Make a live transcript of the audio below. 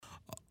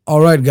All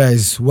right,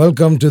 guys,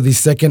 welcome to the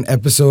second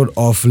episode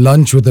of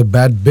Lunch with a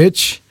Bad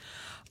Bitch.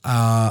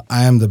 I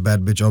am the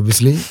bad bitch,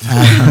 obviously.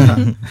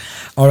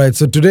 All right,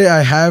 so today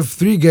I have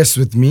three guests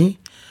with me.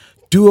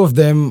 Two of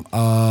them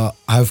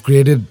have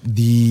created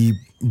the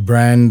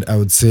brand, I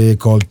would say,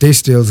 called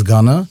Taste Tales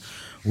Ghana,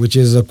 which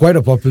is quite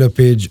a popular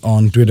page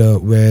on Twitter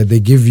where they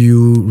give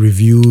you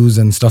reviews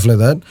and stuff like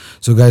that.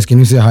 So, guys, can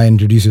you say hi and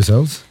introduce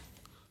yourselves?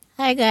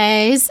 Hi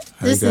guys,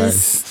 this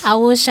is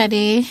Awo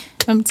Shade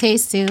from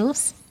Taste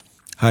Tales.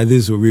 Hi,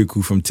 this is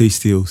Oreku from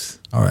Taste Tales.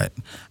 All right.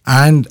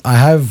 And I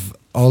have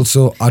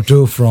also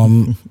Atto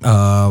from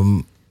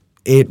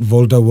 8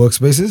 Volta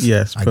Workspaces.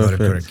 Yes, I got it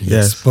perfect. correct.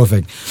 Yes,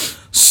 perfect.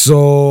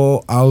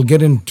 So I'll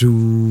get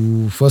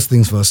into first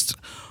things first.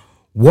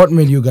 What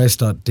made you guys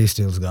start Taste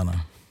Tales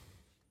Ghana?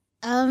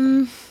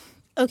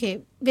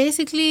 Okay,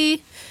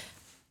 basically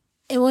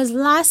it was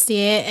last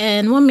year,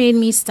 and what made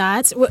me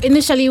start, well,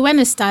 initially when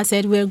it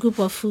started, we're a group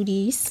of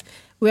foodies.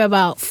 We're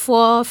about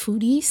 4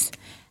 foodies.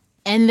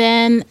 And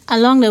then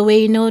along the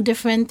way,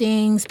 different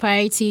things,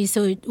 priorities,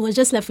 so it was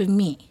just left with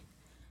me.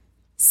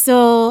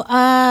 So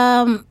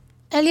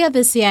earlier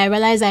this year, I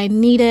realized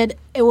it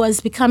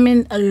was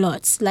becoming a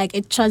lot. Like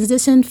it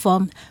transitioned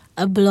from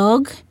a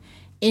blog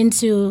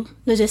into,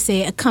 let's just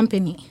say, a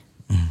company.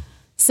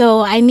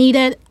 So I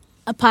needed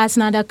a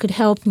partner that could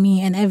help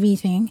me and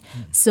everything.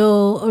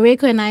 So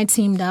Oreko and I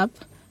teamed up.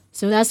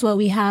 So that's what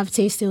we have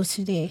Taste Tales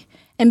today.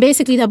 And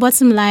basically the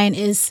bottom line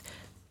is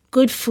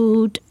good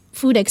food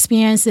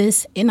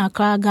experiences in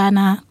Accra,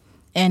 Ghana,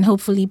 and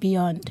hopefully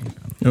beyond.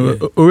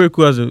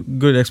 Oreku has a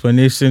good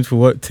explanation for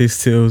what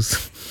Taste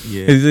Tales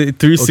Yeah. is. It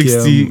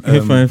 360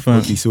 fine.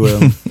 Okay, so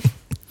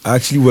I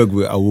actually worked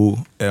with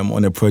Awo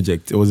on a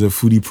project. It was a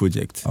foodie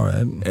project. All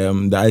right.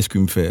 The ice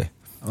cream fair.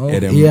 Oh,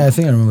 And, yeah, I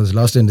think I remember it was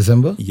last year in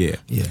December. Yeah.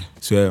 Yeah.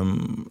 So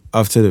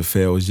after the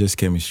fair, it was just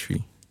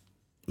chemistry.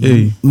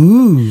 Hey.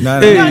 Ooh. Nah,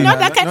 No, not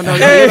that kind.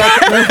 Like.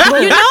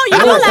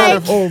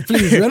 Oh,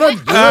 please. We're not no,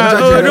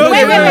 Wait. no,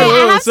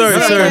 I have sorry,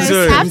 to say sorry, this.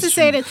 sorry. I have to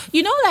say this.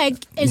 Like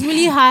it's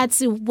really hard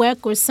to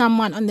work with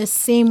someone on the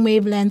same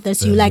wavelength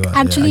as you. Like Yeah,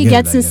 actually I get it,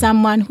 getting I get it.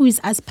 someone who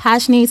is as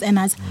passionate and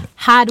as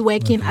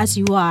hardworking as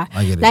you are.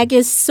 I get it. Like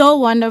it's so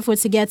wonderful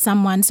to get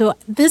someone. So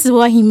this is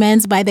what he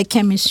meant by the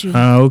chemistry.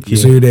 Okay.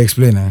 So you'd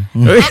explain, eh?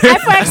 I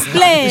first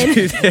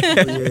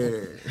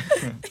explained.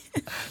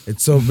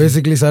 It's so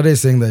basically Sade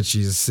is saying that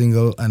she's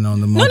single and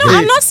on the No, market.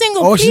 I'm not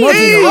single. Oh, please, she's not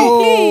single.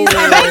 Oh. please.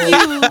 I beg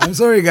you. I'm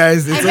sorry,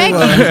 guys. It's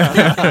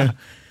I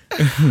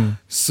over.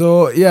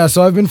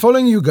 So I've been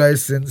following you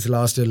guys since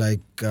last year. Like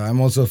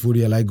I'm also a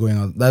foodie. I like going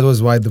out. That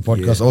was why the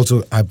podcast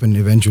also happened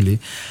eventually.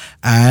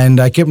 And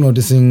I kept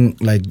noticing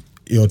like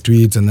your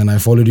tweets, and then I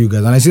followed you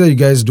guys. And I see that you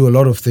guys do a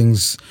lot of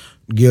things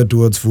geared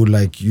towards food.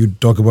 Like you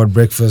talk about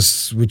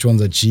breakfast, which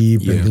ones are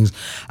cheap and things.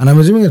 And I'm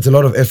assuming it's a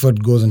lot of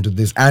effort goes into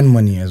this and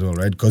money as well,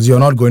 right? Because you're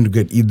not going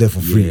to eat there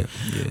for free. Yeah.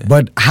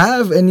 But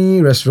have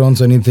any restaurants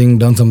or anything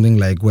done something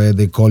like where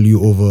they call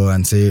you over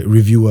and say,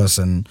 review us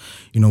and,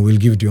 we'll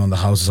give it to you on the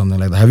house or something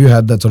like that? Have you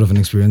had that sort of an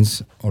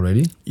experience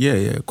already?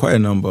 Yeah. Quite a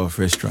number of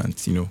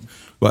restaurants,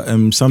 But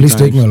sometimes... Please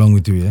take me along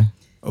with you, yeah?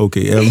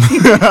 Okay.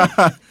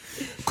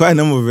 Quite a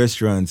number of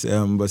restaurants,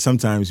 but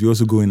sometimes we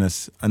also go in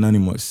as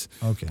anonymous.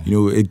 Okay.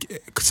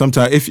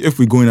 Sometimes if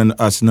we go in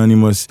as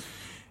anonymous,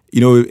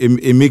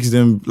 it makes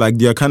them like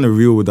they are kind of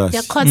real with us.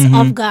 They're caught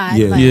off guard.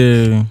 Yeah. like-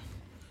 Yeah.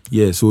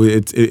 Yeah, so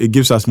it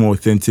gives us more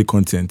authentic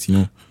content,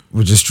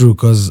 Which is true,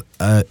 because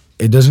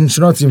it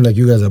should not seem like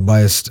you guys are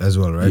biased as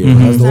well, right? Yeah.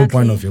 That's the whole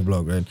point Exactly. of your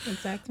blog, right?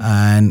 Exactly.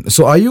 And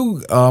so are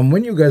you,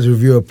 when you guys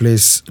review a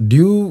place, do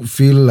you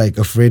feel like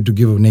afraid to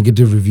give a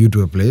negative review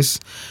to a place?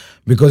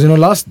 Because, the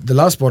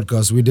last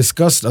podcast, we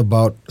discussed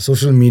about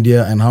social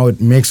media and how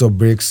it makes or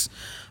breaks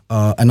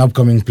an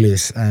upcoming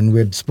place. And we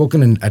had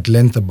spoken at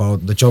length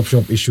about the Chop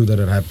Shop issue that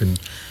had happened.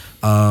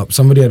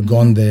 Somebody had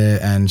gone there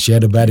and she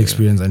had a bad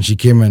experience, and she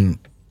came and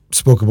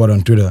spoke about it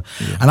on Twitter.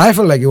 Yeah. And I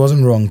felt like it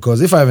wasn't wrong, because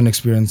if I have an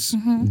experience,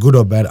 good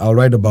or bad, I'll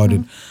write about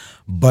it.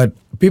 But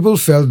people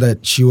felt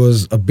that she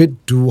was a bit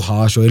too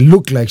harsh, or it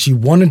looked like she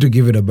wanted to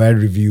give it a bad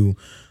review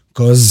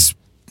because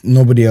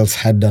nobody else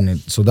had done it.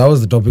 So that was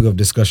the topic of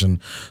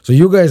discussion. So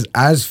you guys,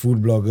 as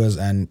food bloggers,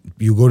 and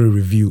you go to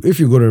review, if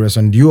you go to a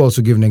restaurant, do you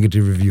also give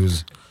negative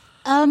reviews?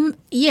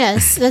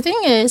 Yes. The thing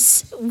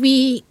is,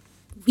 we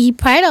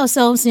pride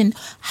ourselves in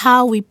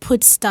how we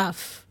put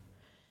stuff.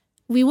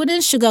 We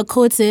wouldn't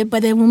sugarcoat it,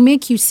 but then we'll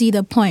make you see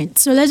the point.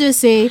 So let's just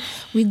say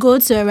we go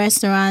to a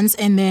restaurant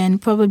and then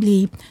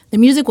probably the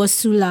music was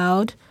too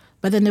loud,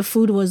 but then the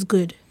food was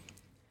good.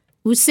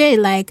 We'll say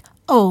like,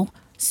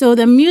 so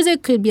the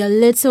music could be a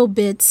little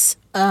bit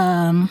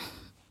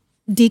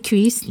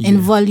decreased in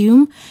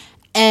volume,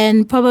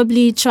 and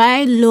probably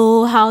try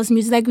low house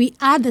music. Like we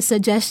add the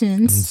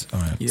suggestions All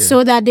right.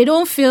 so that they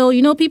don't feel,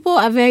 people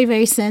are very,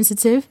 very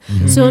sensitive.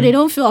 So they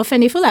don't feel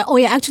offended. They feel like,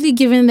 you're actually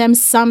giving them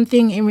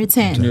something in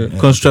return. Yeah.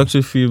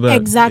 Constructive feedback.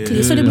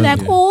 Exactly. So they'll be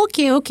like,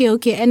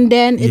 okay. And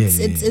then it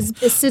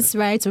sits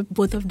right with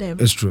both of them.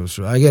 It's true.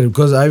 I get it.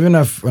 Because even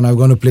when I've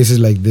gone to places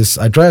like this,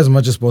 I try as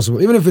much as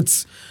possible, even if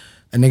it's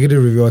a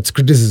negative review, it's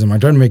criticism. I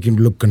try to make it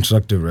look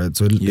constructive, right?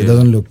 So it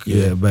doesn't look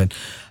bad.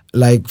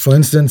 Like, for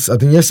instance, I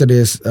think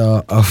yesterday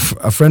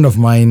a friend of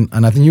mine,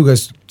 and I think you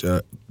guys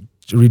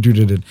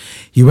retweeted it.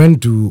 He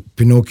went to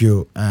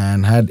Pinocchio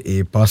and had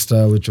a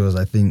pasta which was,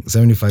 I think,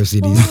 75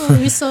 CDs. Oh,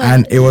 we saw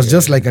And it was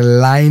just like a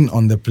line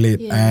on the plate.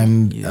 Yeah.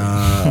 And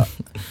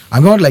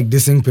I'm not like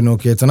dissing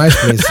Pinocchio. It's a nice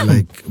place,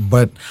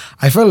 but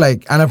I felt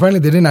like, and apparently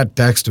they didn't add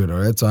tax to it, all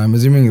right? So I'm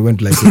assuming it went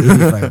to like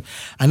 85.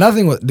 And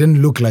nothing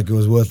didn't look like it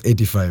was worth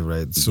 85,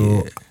 right?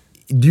 So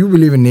do you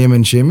believe in name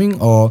and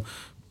shaming, or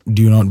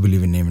do you not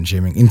believe in name and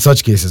shaming in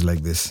such cases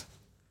like this?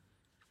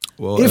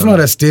 Well, If not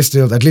as taste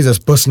sales, at least as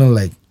personal,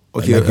 like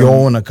your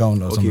own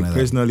account or something like that.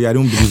 Personally, I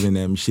don't believe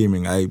in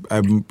shaming. I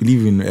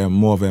believe in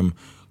more of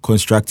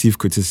constructive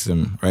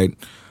criticism, right?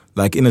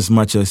 Like, in as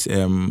much as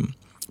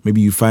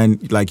maybe you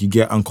find like you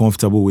get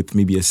uncomfortable with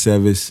maybe a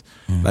service,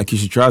 like you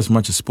should try as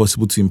much as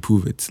possible to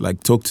improve it.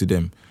 Like, talk to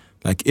them.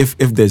 Like, if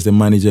there's the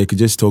manager, you could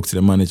just talk to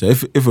the manager.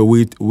 If a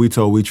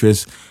waiter or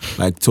waitress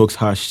like talks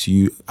harsh to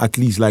you, at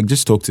least like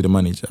just talk to the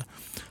manager.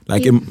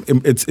 Like,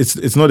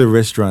 it's not a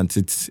restaurant.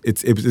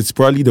 It's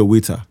probably the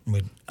waiter.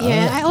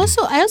 Yeah, I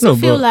also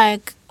feel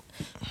like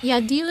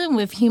you're dealing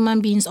with human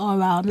beings all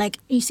around. Like,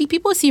 you see,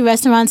 people see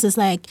restaurants as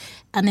like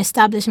an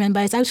establishment,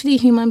 but it's actually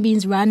human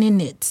beings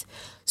running it.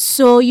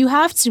 So you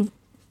have to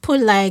put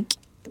like,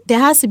 there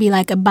has to be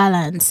like a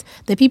balance.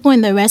 The people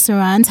in the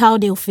restaurant, how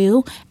they'll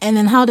feel, and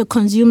then how the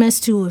consumers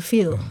too will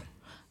feel.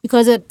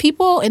 Because the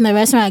people in the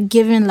restaurant are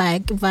giving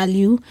like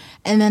value,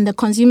 and then the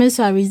consumers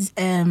are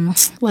receiving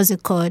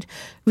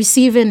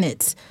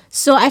it.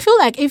 So I feel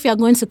like if you're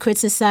going to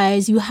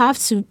criticize, you have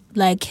to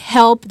like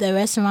help the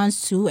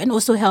restaurants too, and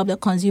also help the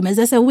consumers.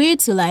 There's a way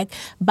to like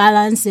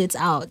balance it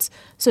out,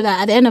 so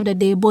that at the end of the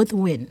day, both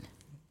win.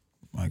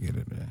 I get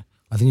it. Yeah.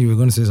 I think you were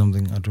going to say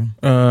something, Atu.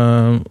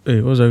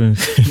 What was I going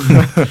to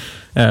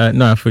say?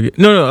 No, I forget.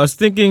 No, I was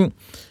thinking.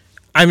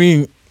 I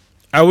mean,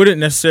 I wouldn't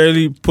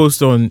necessarily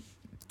post on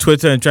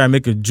Twitter and try and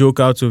make a joke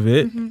out of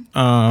it.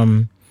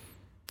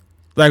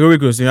 Like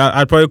Rick was saying,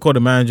 I'd probably call the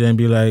manager and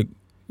be like,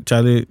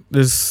 Charlie,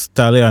 this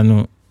Tale, I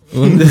know.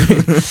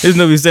 It's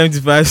not be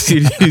 75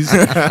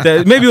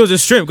 CDs. Maybe it was a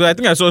shrimp, because I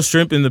think I saw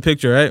shrimp in the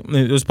picture, right?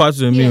 It was part of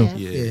the meal.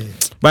 Yeah.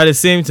 But at the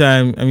same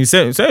time, I mean,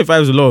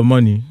 75 is a lot of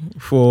money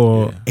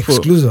for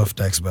exclusive of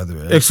tax, by the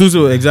way. Right?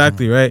 Exclusive,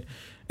 exactly, right?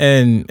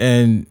 And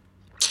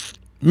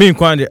me and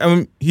Kwande, I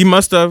mean, he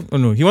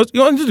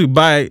wanted to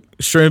buy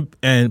shrimp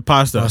and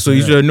pasta, so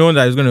he should have known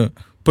that he's gonna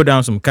put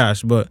down some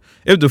cash. But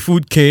if the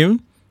food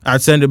came,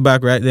 I'd send it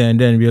back right there and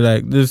then be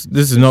like, this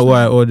is not what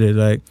I ordered.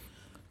 Like,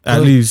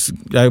 at least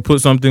I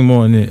put something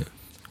more in it.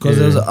 Because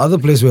there's another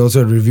place we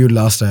also reviewed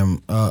last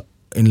time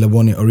in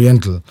Leboni,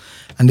 Oriental,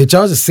 and they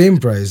charge the same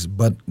price,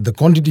 but the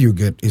quantity you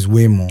get is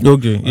way more.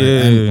 Okay, right?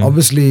 And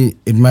obviously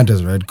it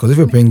matters, right? Because if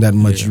you're paying that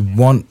much, you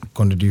want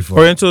quantity for.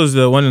 Oriental is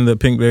the one in the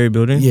Pinkberry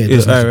building. Yeah, right. And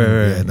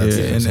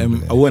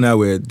Awo and I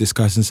were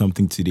discussing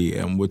something today,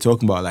 and we're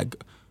talking about like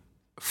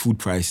food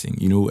pricing.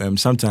 You know,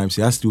 sometimes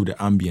it has to do with the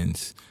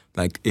ambience.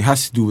 Like, it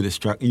has to do with the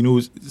structure. You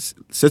know,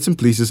 certain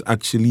places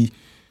actually,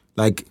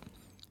 like,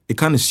 it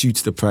kind of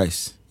suits the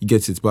price. You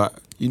get it, but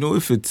you know,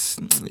 if it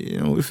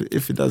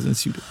doesn't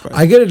suit the price,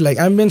 I get it. Like,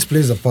 ambience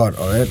plays a part,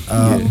 all right.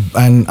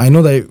 And I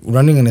know that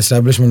running an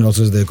establishment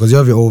also is there, because you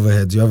have your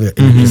overheads, you have your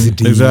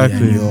electricity,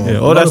 exactly.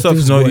 All that stuff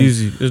is not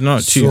easy. It's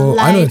not cheap. So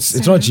I know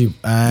it's not cheap,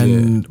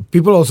 and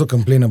people also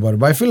complain about it.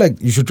 But I feel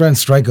like you should try and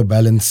strike a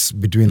balance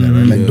between that,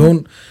 right? Like,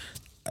 don't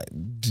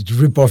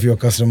rip off your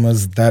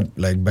customers that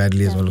like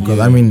badly as well. Because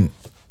I mean,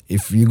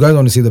 if you guys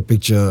want to see the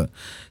picture,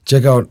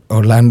 check out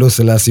Orlando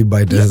Selassie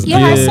Biters.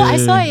 I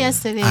saw it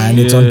yesterday. And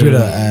it's on Twitter,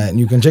 and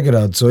you can check it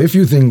out. So if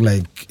you think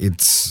like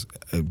it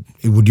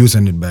would you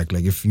send it back?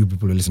 Like, if you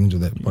people are listening to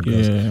that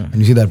podcast and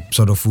you see that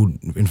sort of food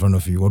in front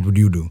of you, what would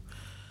you do?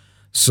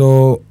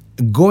 So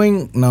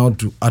going now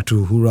to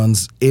Atu, who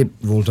runs 8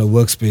 Volta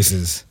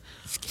Workspaces.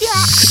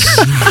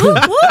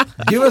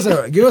 Give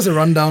us a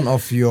rundown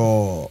of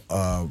your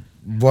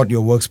what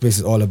your workspace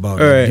is all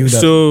about. All right.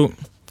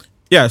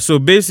 So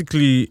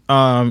basically,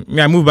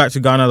 I moved back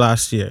to Ghana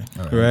last year,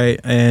 right?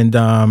 And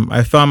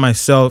I found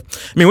myself.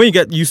 I mean, when you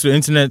get used to the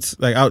internet,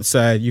 like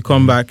outside, you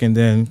come back and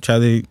then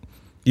Charlie,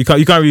 you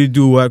can't really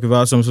do work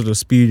without some sort of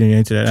speed in your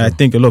internet. And I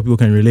think a lot of people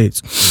can relate.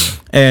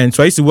 And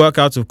so I used to work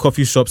out of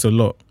coffee shops a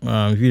lot.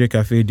 Vida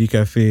Cafe, D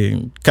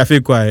Cafe, Cafe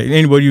Kwai.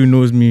 Anybody who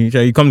knows me,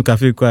 you come to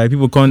Cafe Kwai,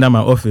 people come down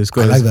my office.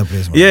 I like that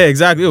place, man. Yeah,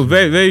 exactly.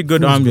 Very, very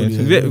good ambience.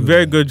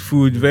 Very good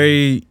food.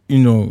 Very,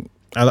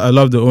 I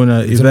love the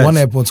owner. It's in One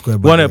Airport Square.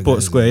 One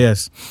Airport Square,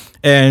 yes.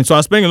 And so I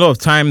was spending a lot of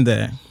time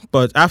there.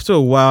 But after a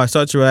while, I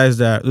started to realize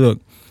that, look,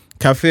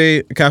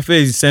 cafe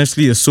is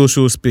essentially a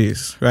social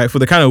space, right? For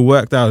the kind of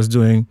work that I was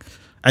doing,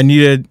 I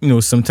needed,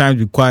 some time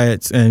to be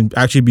quiet and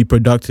actually be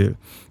productive.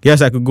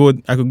 Yes, I could go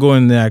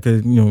in there, I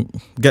could,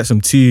 get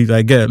some tea,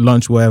 like get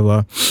lunch,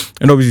 whatever,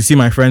 and obviously see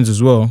my friends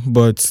as well.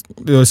 But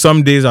there were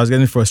some days I was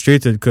getting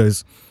frustrated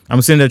because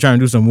I'm sitting there trying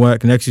to do some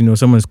work, and next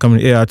someone's coming,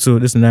 hey, I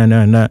told this and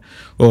that,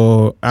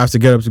 or I have to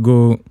get up to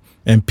go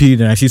and peed,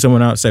 and I see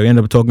someone outside. We end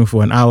up talking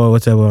for an hour, or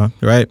whatever,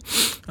 right?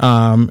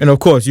 And of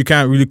course, you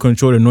can't really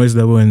control the noise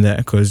level in there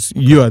because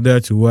you are there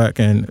to work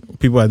and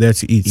people are there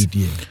to eat.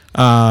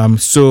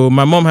 So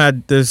my mom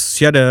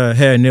she had a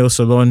hair and nail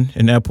salon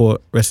in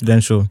Airport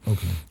Residential.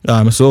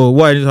 Okay. So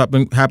what ended up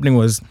happening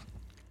was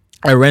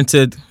I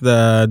rented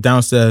the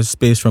downstairs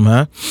space from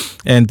her,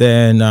 and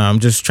then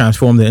just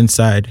transformed the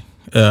inside.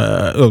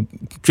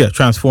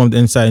 Transformed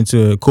inside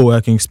into a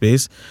co-working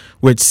space,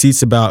 which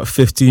seats about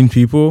 15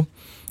 people.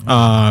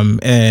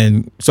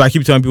 And so I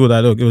keep telling people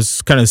that, look, it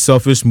was kind of a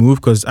selfish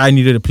move because I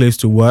needed a place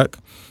to work.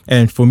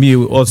 And for me,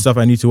 all the stuff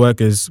I need to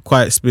work is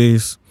quiet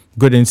space,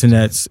 good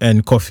internet,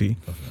 and coffee.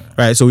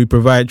 Right? So we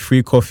provide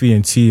free coffee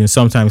and tea and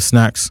sometimes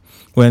snacks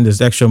when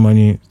there's extra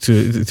money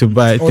to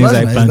buy things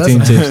like plantain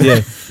chips.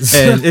 Yeah.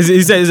 And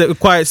it's a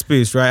quiet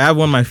space, right? I have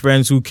one of my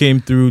friends who came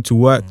through to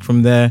work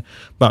from there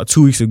about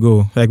 2 weeks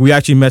ago. Like, we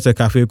actually met at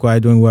Cafe Kwai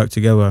doing work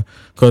together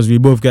because we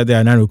both get there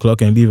at 9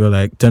 o'clock and leave at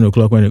like 10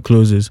 o'clock when it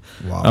closes.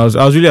 Wow. I was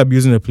really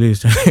abusing the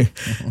place.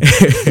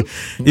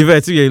 If I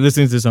think you're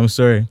listening to this, I'm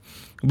sorry.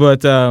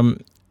 But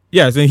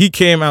yeah, so he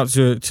came out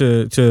to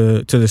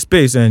the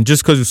space, and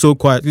just because it's so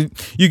quiet,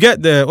 you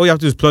get there, all you have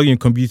to do is plug in your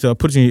computer,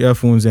 put in your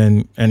earphones,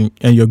 and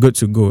you're good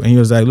to go. And he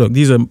was like, look,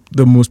 these are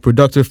the most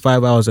productive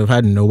 5 hours I've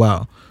had in a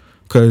while.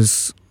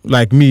 Because,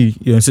 like me,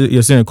 you're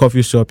sitting in a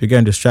coffee shop, you're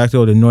getting distracted,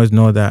 all the noise and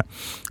all that.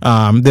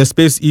 There's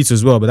space to eat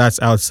as well, but that's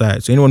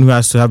outside. So anyone who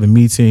has to have a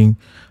meeting,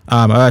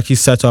 I actually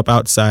set up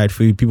outside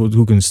for you people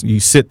who you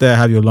sit there,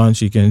 have your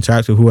lunch, you can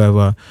interact with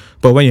whoever.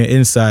 But when you're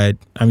inside,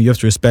 you have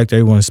to respect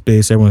everyone's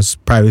space, everyone's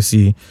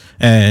privacy,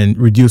 and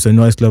reduce the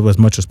noise level as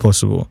much as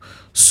possible.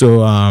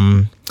 So,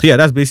 yeah,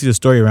 that's basically the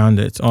story around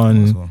it.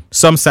 On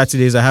some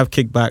Saturdays, I have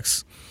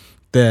kickbacks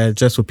there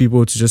just for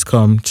people to just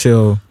come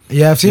chill.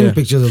 Yeah, I've seen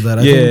pictures of that.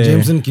 I think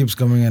Jameson keeps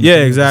coming in.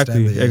 Yeah,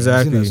 exactly.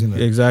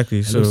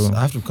 So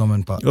I have to come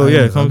and part.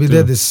 I'll be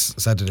there this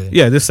Saturday.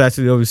 Yeah, this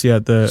Saturday, obviously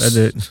at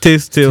the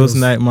Taste Tales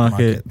Night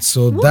Market.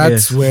 So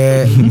that's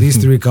where these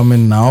three come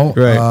in now.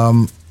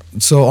 Right.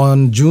 So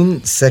on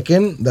June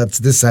 2nd, that's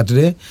this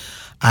Saturday,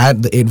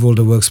 at the 8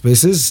 Volta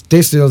Workspaces,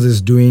 Taste Tales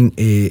is doing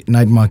a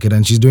night market,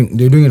 and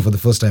they're doing it for the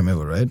first time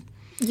ever, right?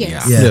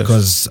 Yes. Yeah,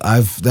 because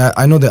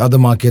I know the other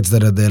markets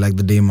that are there, like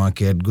the day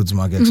market, goods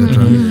market,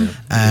 etc.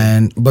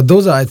 But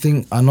those are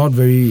not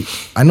very.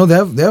 I know they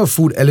have a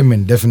food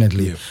element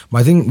definitely, but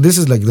I think this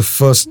is like the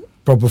first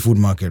proper food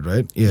market,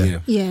 right?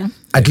 Yeah.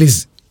 At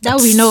least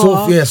that we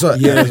know.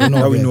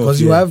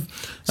 Because you have.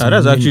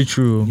 That's actually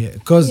true. Yeah,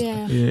 because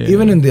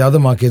even in the other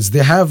markets, they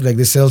have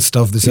they sell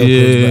stuff, they sell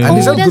clothes, and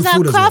they sell there's good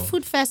food a as craft well.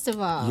 food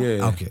festival.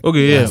 Yeah.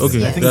 Okay.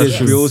 I think there's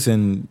grills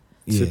and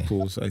Yeah.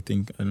 Sipos, I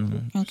think. I don't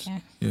know.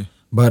 Okay. Yeah.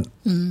 But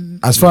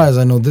as far as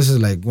I know, this is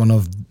like one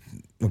of,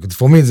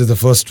 for me, it's the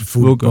first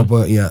food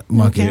proper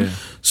market. Okay.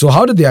 So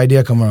how did the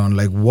idea come around?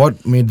 Like,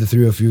 what made the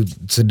three of you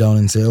sit down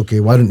and say,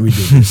 okay, why don't we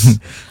do this?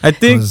 I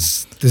think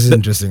 'Cause this is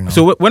interesting now.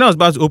 So when I was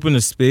about to open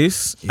the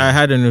space, I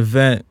had an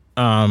event,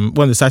 one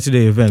of the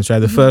Saturday events, right?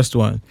 The first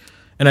one.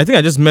 And I think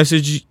I just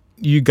messaged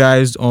you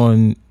guys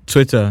on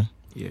Twitter.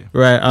 Yeah.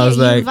 Right. I was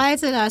you like,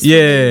 invited us.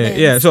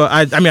 yeah. So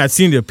I'd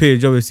seen their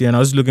page obviously, and I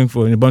was looking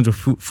for a bunch of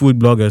food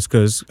bloggers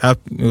because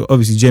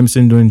obviously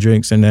Jameson doing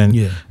drinks, and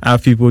then I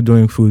have people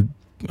doing food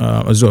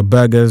as well,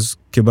 burgers,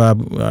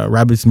 kebab,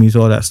 rabbit's meat,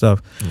 all that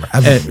stuff.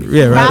 Rabbits.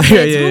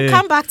 We'll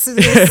come back to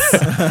this.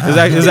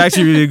 It's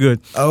actually really good.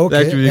 Oh, okay.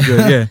 It's actually really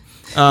good.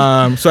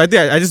 Yeah. So I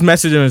think I just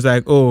messaged him and was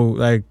like,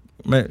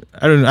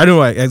 I don't know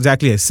what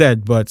exactly I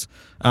said, but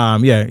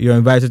you're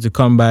invited to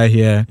come by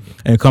here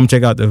and come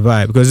check out the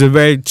vibe, because it's a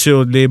very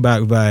chilled, laid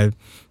back vibe.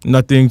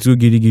 Nothing too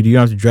giddy. You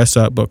don't have to dress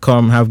up, but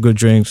come, have good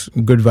drinks,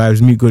 good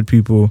vibes, meet good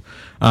people,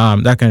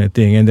 that kind of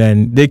thing. And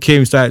then they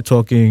came, started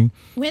talking.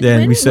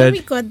 When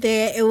we got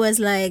there, it was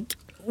like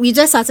we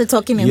just started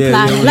talking and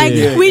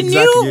planning. We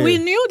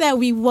knew that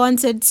we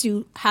wanted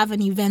to have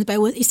an event, but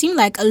it seemed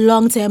like a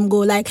long-term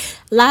goal. Like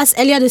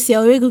earlier this year,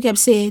 Oregu kept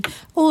saying,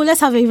 "Oh,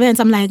 let's have an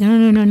event." I'm like,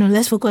 no,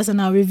 let's focus on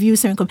our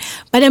reviews and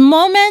But the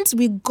moment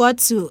we got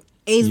to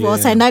 8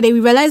 Volta and that day, we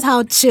realized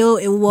how chill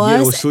it was.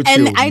 Yeah, it was so and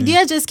chill, the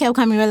idea just kept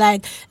coming. We were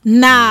like,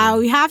 nah,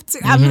 we have to.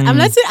 I'm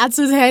letting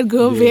Atu's head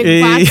go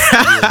big,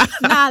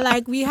 but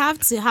like we have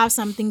to have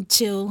something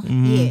chill.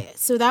 Yeah.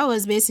 So that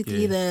was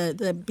basically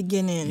the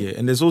beginning. Yeah,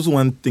 and there's also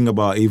one thing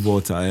about 8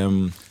 Volta.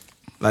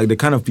 Like the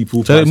kind of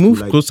people. So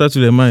move closer to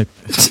the mic.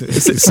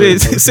 say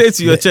it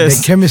to your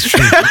chest. The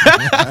chemistry.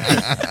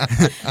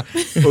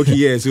 Okay,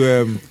 yeah.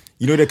 So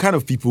the kind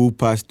of people who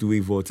pass through 8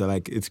 Volta,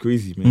 like it's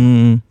crazy,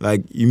 man.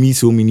 Like you meet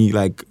so many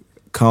like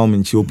calm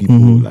and chill people,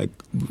 like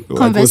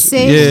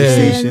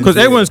conversation. Because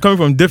everyone's coming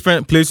from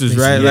different places,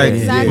 right? Like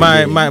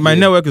exactly. my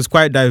network is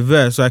quite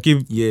diverse, so I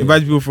keep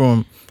inviting people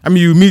from.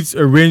 You meet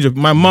a range of.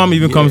 My mom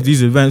even comes to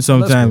these events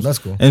sometimes, that's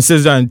cool. and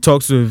sits down and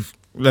talks with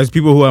like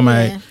people who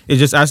are it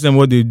just ask them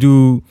what they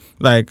do,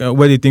 like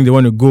where they think they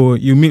want to go.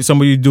 You meet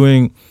somebody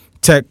doing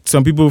tech.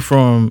 Some people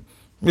from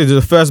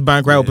the first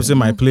bank right opposite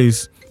my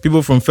place.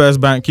 people from First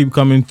Bank keep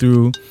coming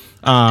through.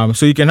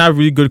 So you can have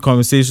really good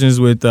conversations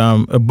with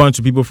a bunch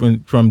of people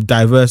from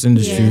diverse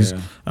industries,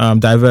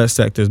 diverse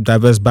sectors,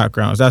 diverse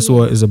backgrounds. That's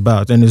what it's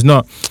about. And it's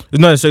not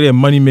necessarily a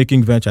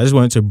money-making venture. I just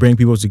wanted to bring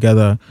people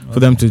together for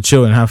them to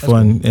chill and have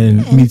fun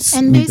and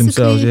meet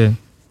themselves. Yeah.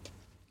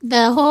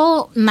 The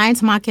whole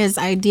night markets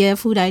idea,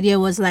 food idea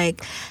was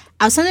like,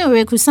 I was telling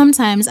Rick, because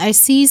sometimes I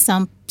see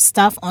some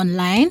stuff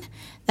online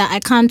that I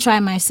can't try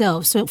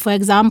myself. So, for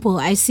example,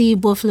 I see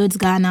Buffalo's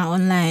Ghana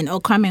online or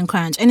Crumb and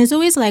Crunch. And it's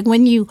always like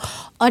when you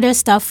order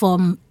stuff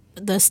from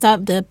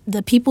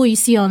the people you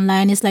see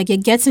online, it's like you're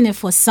getting it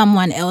for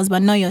someone else,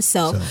 but not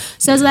yourself.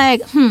 So it's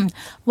like,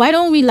 why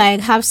don't we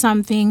like have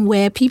something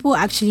where people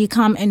actually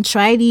come and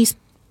try these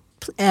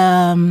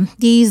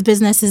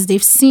businesses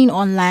they've seen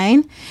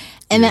online,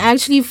 and then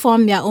actually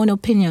form their own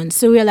opinions.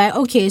 So we're like,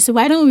 okay, so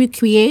why don't we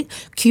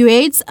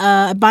curate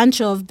a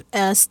bunch of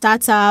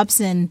startups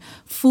and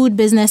food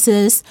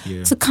businesses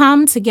to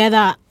come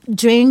together,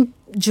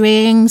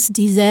 drinks,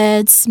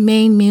 desserts,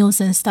 main meals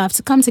and stuff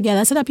to come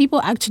together so that people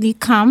actually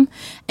come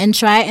and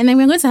try. And then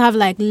we're going to have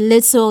like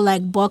little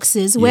like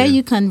boxes where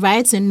you can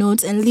write a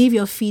note and leave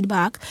your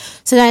feedback,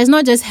 so that it's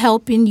not just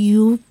helping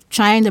you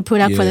trying the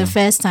product for the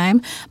first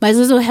time, but it's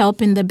also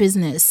helping the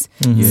business.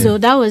 So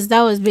that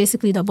was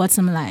basically the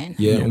bottom line.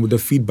 And with the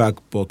feedback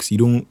box, you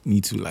don't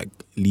need to like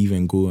leave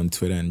and go on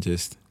Twitter and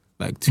just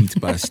like tweet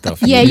bad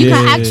stuff. You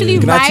can actually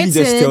write just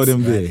it. tell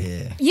them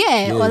there.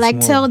 Or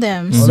like tell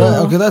them.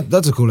 Okay,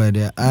 that's a cool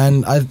idea.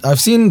 And I've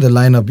seen the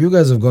lineup. You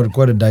guys have got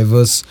quite a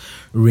diverse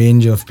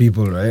range of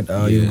people, right?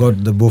 You've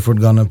got the Beaufort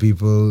Ghana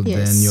people,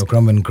 then your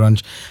Crumb and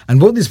Crunch. And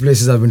both these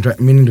places I've been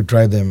meaning to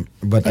try them.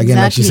 But again,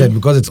 like she said,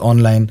 because it's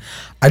online,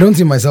 I don't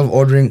see myself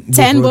ordering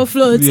 10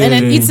 buffaloes and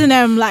then eating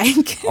them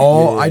like...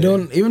 I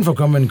don't, even for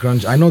Crumb and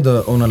Crunch, I know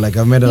the owner, like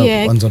I've met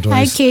her once or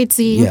twice. Hi,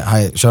 Katie. Yeah,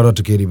 hi. Shout out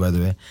to Katie, by the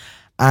way.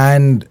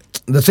 And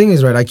the thing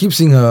is, right, I keep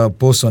seeing her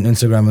posts on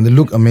Instagram and they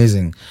look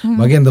amazing.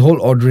 But again, the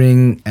whole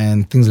ordering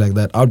and things like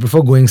that, I would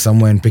prefer going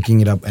somewhere and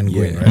picking it up and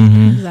going,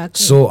 right? Exactly.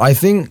 So I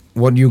think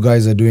what you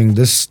guys are doing,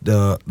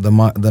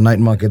 the night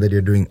market that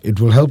you're doing, it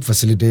will help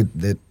facilitate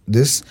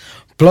this.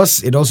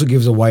 Plus, it also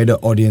gives a wider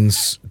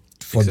audience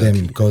for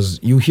them, because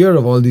you hear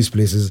of all these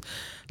places.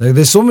 Like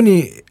there's so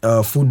many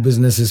food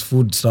businesses,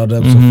 food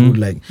startups, or food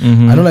like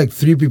I know like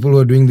 3 people who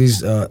are doing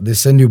these. They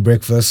send you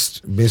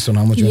breakfast based on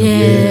how much you want to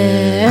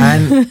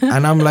pay,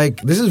 and I'm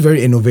like, this is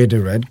very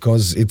innovative, right?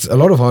 Because it's a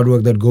lot of hard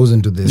work that goes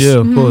into this. Yeah,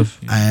 of course.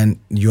 And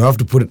you have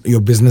to put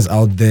your business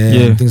out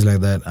there and things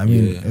like that. I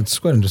mean, it's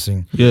quite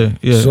interesting. Yeah.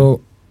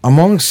 So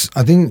amongst,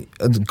 I think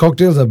the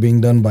cocktails are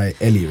being done by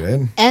Ellie,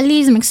 right?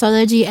 Ellie's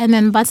Mixology, and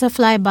then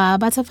Butterfly Bar.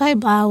 Butterfly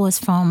Bar was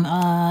from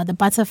the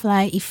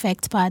Butterfly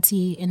Effect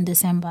party in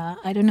December.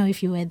 I don't know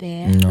if you were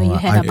there. No, or you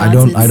heard I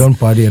don't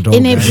party at all.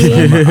 I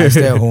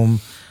stay at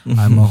home.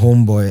 I'm a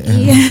homeboy.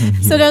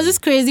 So there was this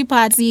crazy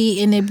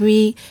party in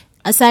Ebri,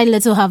 aside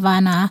Little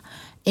Havana,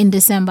 in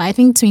December. I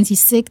think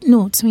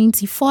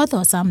 24th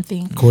or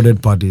something.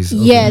 Coded parties.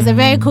 Okay. Yeah, it's a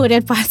very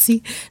coded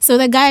party. So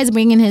the guy is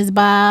bringing his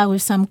bar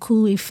with some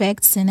cool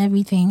effects and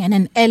everything. And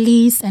then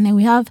Ellie's, and then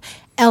we have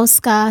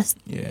Elska.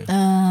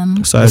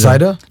 The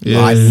cider? Yeah.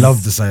 Oh, I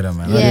love the cider,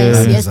 man.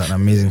 Yes, that is an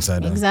amazing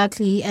cider.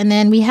 Exactly. And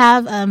then we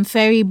have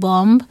Fairy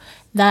Bomb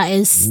that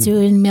is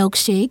doing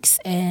milkshakes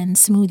and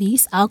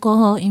smoothies,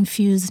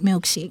 alcohol-infused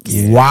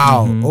milkshakes.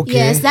 Wow. Okay.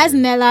 Yes, that's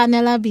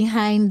Nella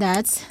behind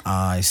that.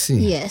 I see.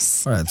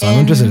 Yes. All right, so I'm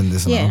interested in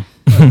this now.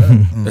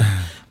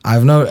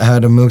 I've not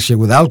had a milkshake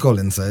with alcohol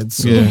inside,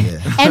 so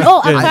And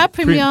Accra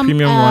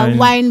Premium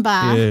wine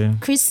bar. Yeah.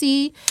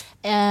 Chrissy.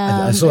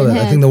 I saw that.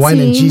 I think the wine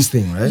and cheese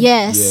thing, right?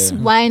 Yes,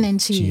 wine and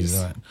cheese.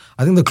 All right.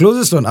 I think the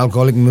closest to an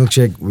alcoholic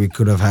milkshake we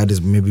could have had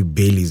is maybe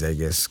Bailey's, I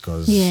guess.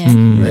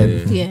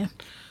 Yeah.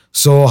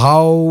 So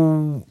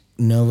how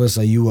nervous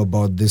are you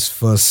about this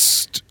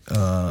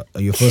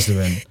your first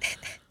event?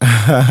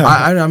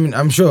 I mean,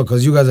 I'm sure,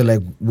 because you guys are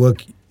like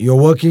you're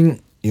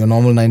working your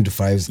normal 9 to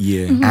 5s,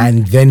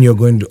 and then you're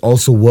going to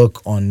also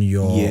work on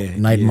your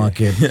night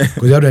market,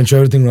 because you have to ensure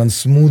everything runs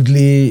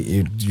smoothly.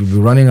 You'll be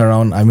running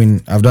around. I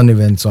mean, I've done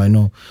events, so I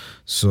know.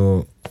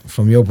 So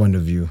from your point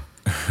of view.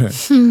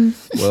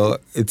 Well,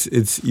 it's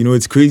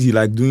it's crazy,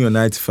 like doing your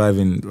 9 to 5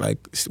 and like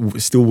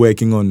still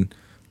working on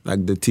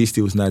like the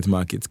Tasteos night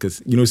markets,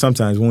 because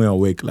sometimes when we're at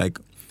work, like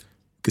you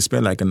could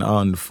spend like an hour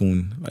on the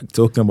phone, like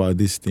talking about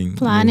this thing,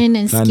 planning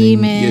and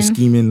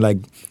scheming, like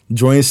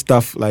drawing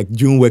stuff like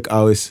during work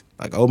hours.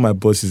 Like I hope my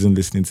boss isn't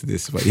listening to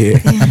this, but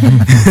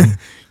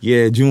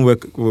during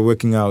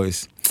working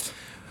hours.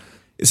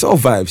 It's all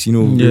vibes,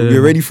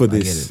 we're ready for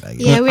this. I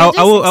get it.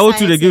 I will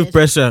too. They give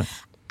pressure.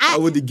 How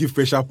would they give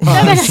pressure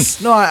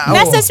pass?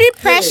 Necessary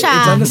pressure.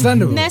 It's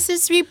understandable.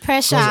 Necessary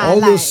pressure.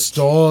 All those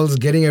stalls,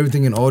 getting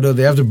everything in order,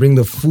 they have to bring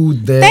the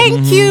food there.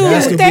 Thank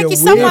you.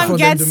 Someone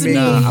gets me.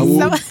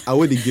 I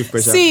would give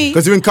pressure.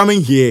 Because even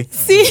coming here,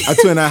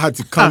 Atu and I had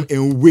to come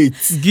and wait.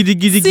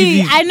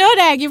 Giddy. I know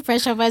that I give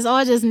pressure, but it's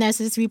all just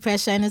necessary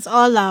pressure, and it's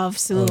all love.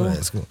 So, all right,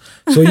 that's cool.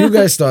 So you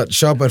guys start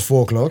sharp at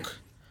 4:00.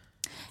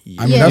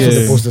 I mean, that's what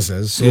the Yeah. poster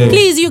says. So Yeah.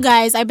 Please, you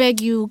guys, I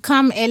beg you,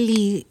 come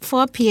early,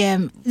 4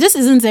 p.m. This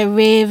isn't a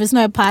rave. It's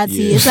not a party.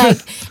 Yeah. It's like,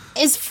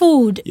 it's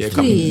food. Yeah,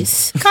 come.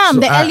 Please. Come,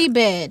 the early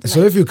bed.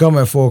 So if you come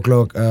at 4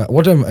 o'clock,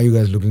 what time are you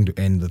guys looking to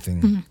end the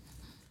thing? Mm-hmm.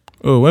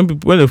 Oh, when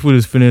the food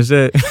is finished,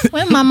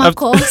 When mama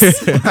calls,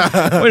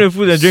 when the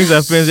food and drinks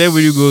are finished,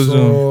 everybody goes home.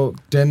 So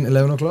 10,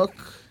 11 o'clock?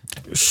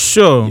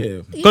 Sure.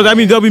 Yeah. Because I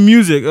mean, there'll be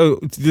music. Oh,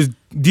 this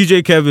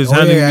DJ Kev is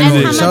handling I And know.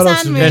 music. Shout out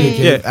to Hamatan DJ Rain.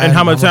 Kev Yeah, and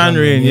Hamatan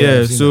Rain. Yeah.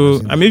 I've seen So that,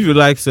 I've seen I mean, if you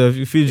like stuff,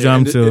 you feel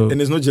jam till.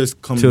 and it's not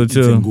just come Till- eat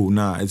till. and go.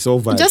 Nah, it's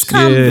all vibes. just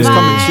come, Yeah. Just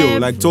come vibe, and chill.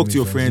 Like talk to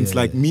your friends.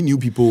 Like meet new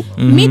people.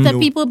 meet the You know,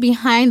 people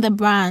behind the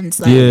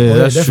brands. Like, Yeah, yeah,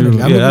 that's true.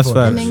 definitely. I'm Yeah, looking that's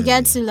forward to and fine. then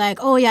get to like,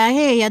 oh yeah,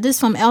 hey, yeah, this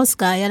from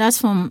Elska, yeah, that's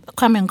from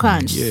Crumb and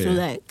Crunch. Yeah. So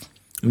like,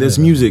 and there's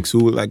music. So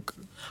like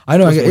I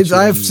know. That's what It's you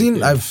I've need, seen.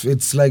 yeah.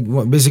 It's like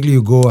basically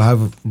you go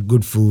have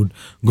good food,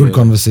 good Yeah.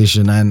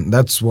 conversation, and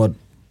that's what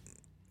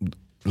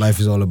life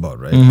is all about,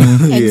 right?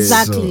 Mm-hmm.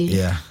 exactly, So,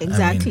 yeah, I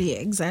mean-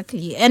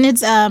 exactly. And it's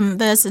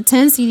there's a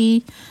 10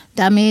 CD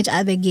damage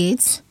at the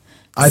gates.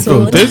 I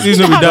So- thought. This is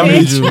not be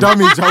damage. you.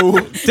 damage. How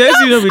This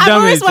is not be I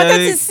always damage.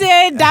 wanted to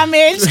say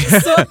damage.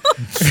 So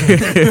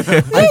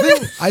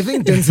I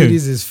think 10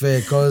 cities is fair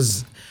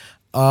because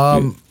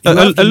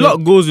A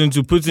lot goes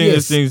into putting Yes,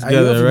 these things and you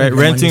have together, to right? make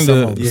the Renting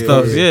money the somehow. Yeah,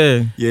 stuff.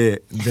 yeah. Yeah. yeah.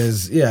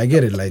 There's I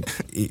get it. Like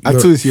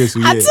Atu is here. So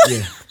yeah.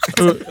 yeah.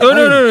 Oh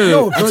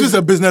no. Atu's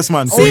a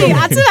businessman. So see,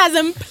 Atu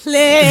doesn't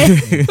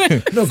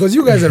play. No, because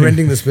you guys are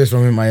renting the space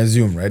from him, I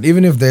assume, right?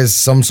 Even if there's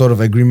some sort of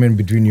agreement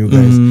between you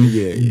guys,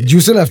 yeah, yeah. you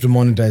still have to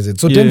monetize it.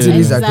 So 10 Yeah.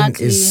 cities, I think,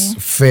 is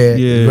fair.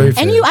 Yeah. Very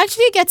fair. And you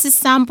actually get to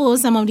sample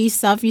some of these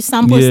stuff. You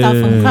sample stuff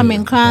from Yeah. Crumb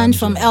and Crunch,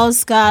 from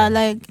Elska.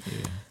 Like,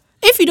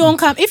 if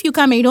you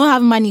come and you don't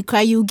have money,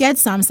 cry, you get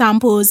some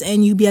samples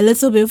and you be a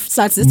little bit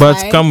satisfied.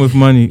 But come with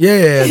money.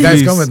 Yeah. Guys,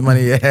 Please. come with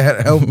money.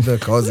 Yeah, help the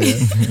cause.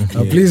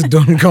 Yeah. Please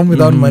don't come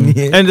without money.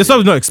 And the stuff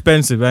is not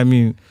expensive. I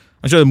mean,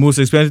 I'm sure the most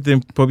expensive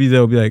thing probably there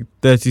will be like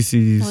 30 or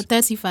CDs.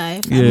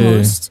 35 Yeah. at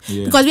most.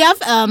 Yeah. Because we have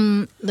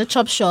the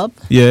Chop Shop,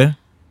 Yeah.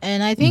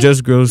 and I think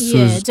Just Girls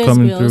yeah, is Just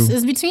coming Grills. through.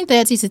 It's between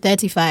 30 to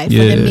 35 for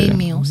Yeah. the main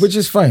meals. Which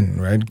is fine,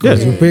 right?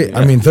 Because Yeah. you pay.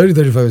 I mean,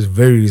 30-35 is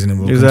very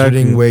reasonable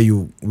Exactly. considering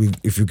where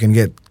if you can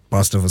get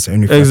pasta for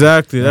 75.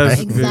 Exactly.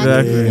 That's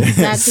Exactly.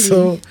 Exactly.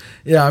 So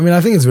yeah, I mean, I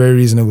think it's very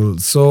reasonable.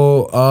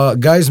 So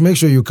guys, make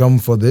sure you come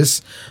for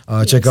this.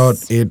 Check out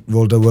 8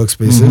 Volta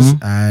Workspaces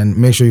and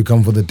make sure you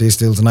come for the Taste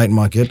Tales Night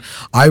Market.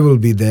 I will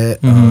be there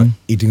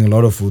eating a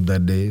lot of food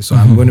that day, so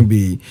I'm going to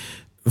be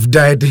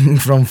dieting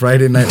from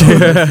Friday night.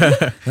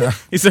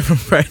 He said from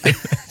Friday.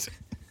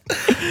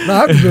 No, I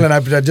have to build an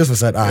appetite just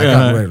for that. I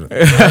can't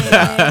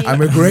wait.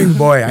 I'm a growing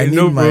boy. I need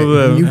No my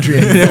problem.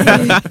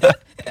 nutrients.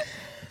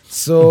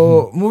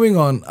 So moving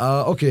on.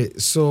 Okay,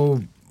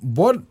 so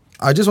what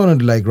I just wanted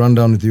to like run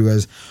down with you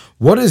guys.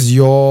 What is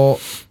your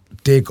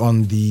take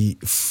on the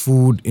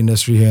food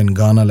industry here in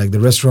Ghana, like the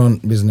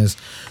restaurant business?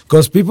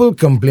 Because people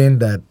complain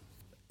that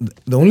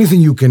the only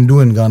thing you can do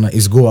in Ghana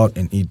is go out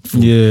and eat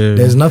food. Yeah.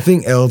 There's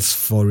nothing else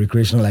for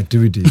recreational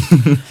activities.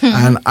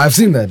 And I've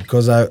seen that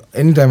because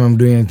anytime I'm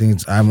doing anything,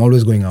 I'm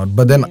always going out.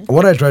 But then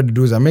what I try to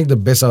do is I make the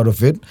best out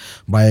of it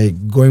by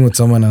going with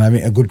someone and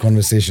having a good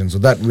conversation. So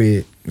that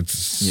way it's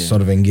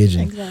sort of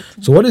engaging.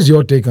 Exactly. So what is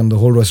your take on the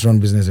whole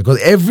restaurant business?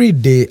 Because every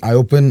day I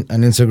open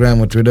an Instagram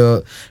or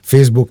Twitter,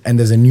 Facebook, and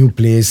there's a new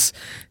place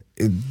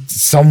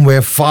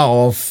somewhere far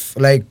off.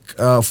 Like,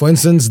 for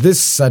instance,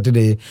 this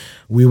Saturday,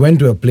 we went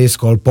to a place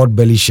called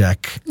Potbelly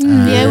Shack.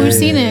 Yeah, we've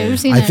seen it. We've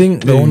seen I it.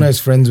 think the owner is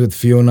friends with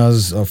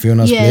Fiona's Yeah,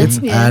 Plates,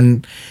 yeah.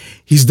 and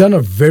he's done a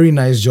very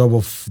nice job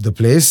of the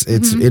place.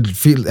 It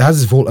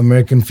has this whole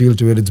American feel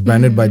to it. It's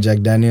branded by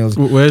Jack Daniels.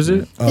 Where is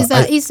it? Is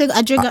that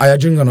Adriga?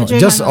 Ajingano,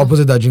 just Ajingano.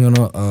 opposite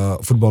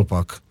Ajingano football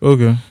park.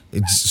 Okay.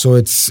 It's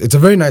a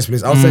very nice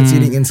place. Outside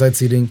seating, inside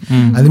seating,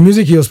 and the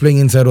music he was playing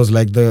inside was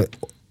like the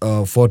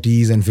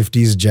 40s and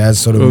 50s jazz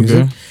sort of Okay.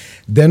 music.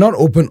 They're not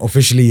open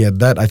officially yet.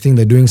 That I think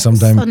they're doing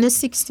sometime on the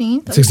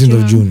 16th.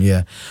 16th of June,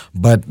 yeah.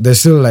 But they're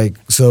still like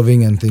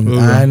serving and things. Okay.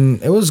 And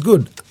it was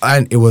good.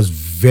 And it was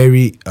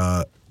very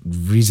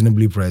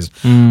reasonably priced.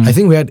 Mm. I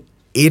think we had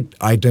 8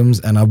 items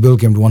and our bill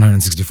came to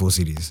 164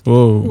 CDs.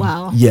 Whoa.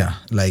 Wow. Yeah,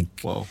 like,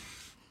 Wow.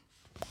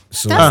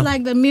 so. That's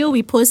like the meal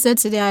we posted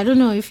today. I don't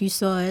know if you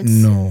saw it.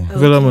 No. Okay.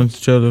 Villa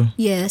Monticello.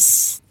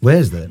 Yes. Where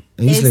is that?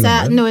 In East It's Legon,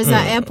 at, right? no, it's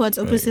at airport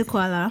opposite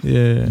Kuala.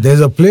 Yeah. There's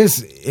a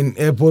place in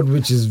airport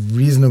which is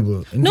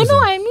reasonable. No,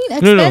 I mean No.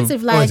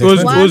 expensive. Like it's It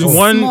was, expensive. it was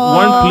one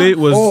small- plate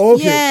was Oh,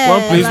 okay. Yeah,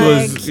 one place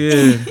like, was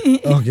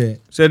yeah. Okay.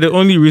 So the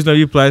only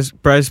reasonably price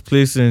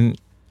place in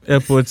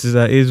airports is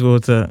at Ace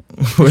Water.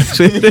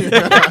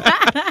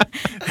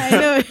 I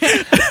know.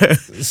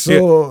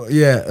 So,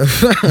 yeah.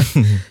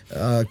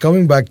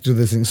 Coming back to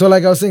the thing. So,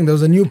 like I was saying, there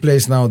was a new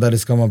place now that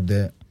has come up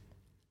there.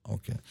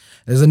 Okay.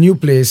 There's a new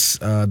place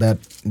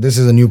this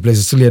is a new place.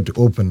 It's still yet to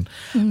open.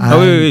 Mm-hmm. And Oh,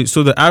 wait.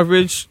 So the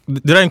average,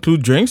 did that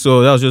include drinks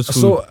or that was just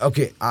food? So,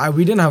 okay,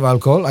 we didn't have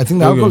alcohol. I think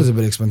the Okay. alcohol is a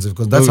bit expensive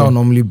because that's Okay. how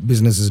normally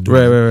businesses do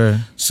right, it. right, right.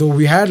 So,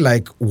 we had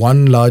like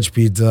one large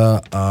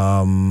pizza,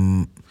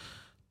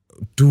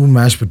 2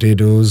 mashed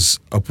potatoes,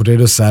 a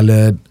potato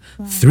salad,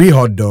 3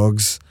 hot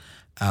dogs,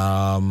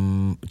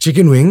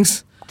 chicken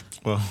wings.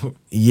 Well,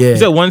 Yeah. Is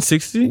that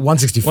 160?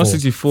 164.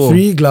 164.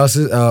 3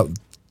 glasses,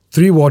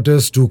 3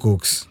 waters, 2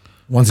 cokes.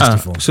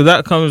 164. So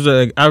that comes at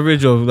like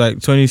average of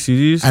like 20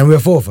 CDs. And we were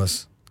 4 of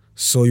us.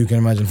 So you can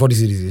imagine 40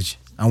 CDs each.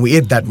 And we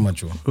ate that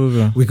much.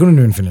 Okay. We couldn't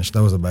even finish.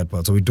 That was the bad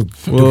part. So we took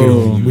it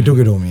Whoa. home. We took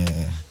it home,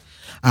 yeah.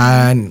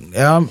 And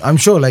I'm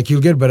sure like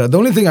you'll get better. The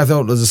only thing I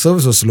thought was the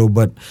service was slow,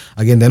 but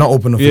again, they're not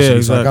open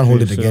officially, so I can't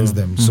hold it exactly. against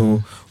So, them.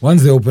 So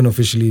once they open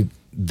officially,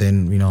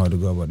 then we know how to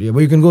go about it. Yeah,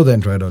 but you can go there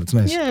and try it out. It's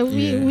nice. Yeah,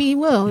 we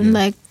will in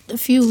like a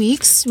few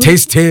weeks.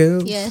 Taste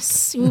tail.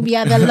 Yes, we'll be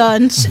at the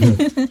lunch.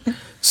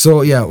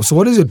 So yeah, so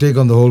what is your take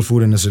on the whole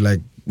food industry? Like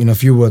in a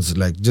few words,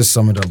 like just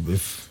sum it up.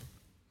 If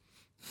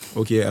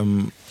okay.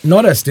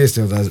 not as taste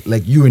tales, as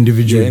like you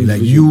individually, Yeah,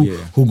 like you individual,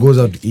 yeah. who goes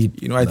out to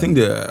eat. You know, I think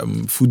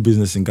the food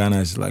business in Ghana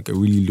is like a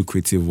really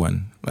lucrative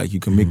one. Like you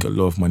can make a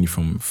lot of money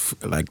from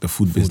like the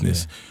food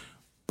business,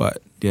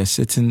 but there are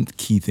certain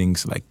key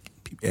things like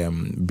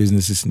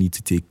businesses need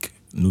to take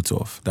note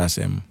of. That's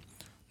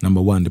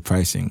number one, the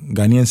pricing.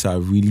 Ghanaians are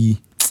really,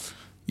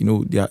 you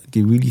know,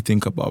 they really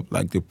think about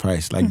like the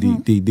price. Like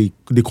they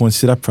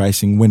consider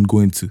pricing when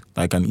going to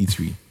like an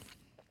eatery.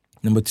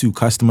 Number two,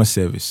 customer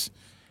service.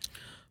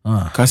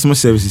 Customer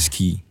service is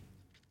key.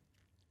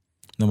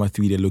 Number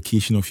three, the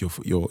location of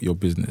your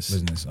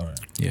business. All right.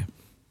 Yeah.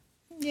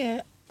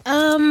 Yeah.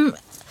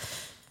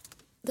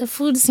 The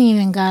food scene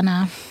in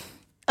Ghana.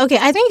 Okay,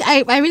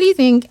 I really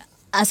think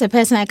as a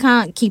person I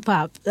can't keep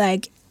up.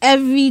 Like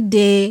every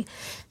day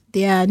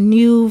there are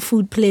new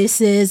food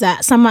places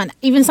that sometimes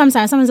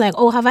someone's like,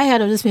 "Oh, have I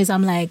heard of this place?"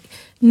 I'm like,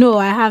 "No,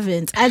 I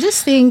haven't." I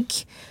just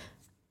think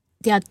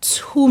there are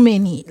too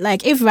many.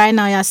 Like if right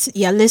now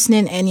you're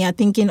listening and you're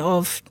thinking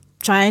of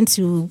trying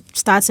to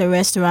start a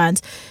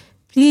restaurant,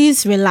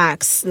 please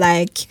relax.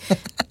 Like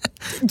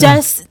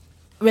just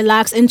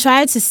relax and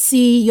try to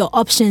see your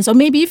options. Or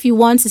maybe if you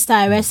want to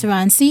start a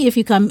restaurant, see if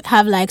you can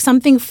have like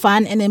something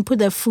fun and then put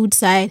the food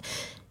side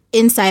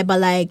inside, but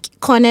like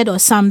cornered or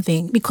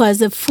something, because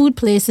the food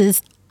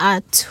places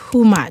are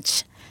too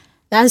much.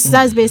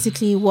 That's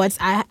basically what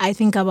I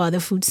think about the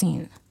food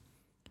scene.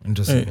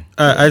 Interesting.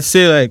 I'd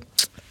say like,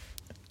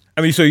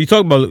 I mean, so you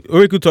talk about, or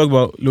we could talk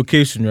about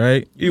location,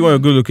 right? You want a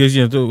good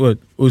location, you talk what?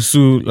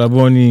 Osu,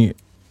 Laboni,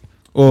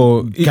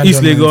 or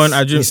East Legon,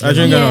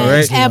 Adjungan,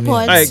 right?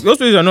 Airports. Like those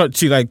places are not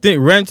cheap. Like think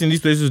rent in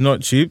these places is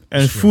not cheap,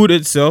 and food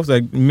itself,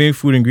 like main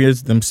food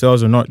ingredients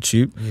themselves, are not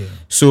cheap. Yeah.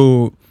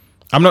 So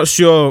I'm not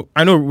sure.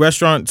 I know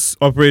restaurants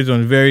operate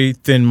on very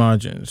thin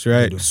margins,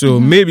 right? do. So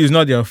maybe it's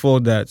not their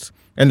fault that,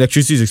 and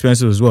electricity is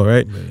expensive as well,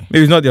 right? Really.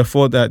 Maybe it's not their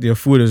fault that their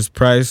food is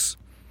priced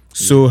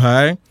so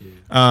high.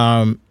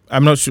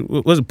 I'm not sure.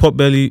 What's a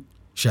Potbelly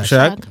Shack?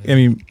 I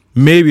mean,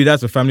 maybe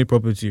that's a family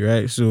property,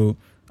 right? So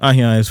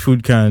his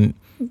food can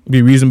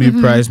be reasonably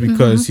priced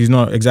because he's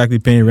not exactly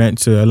paying rent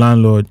to a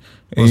landlord.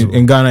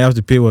 In Ghana, you have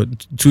to pay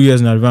 2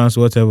 years in advance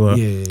or whatever.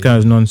 Kind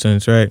of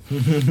nonsense, right?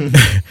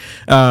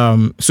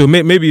 So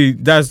maybe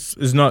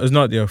is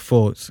not their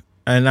fault.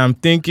 And I'm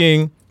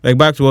thinking, like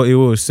back to what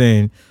Ewo was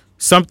saying,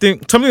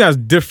 something that's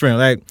different,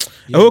 like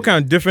a whole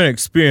kind of different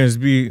experience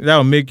that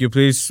will make your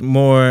place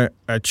more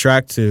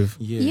attractive.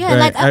 Yeah,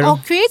 Right, like or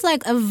create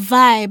like a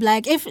vibe.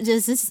 Like if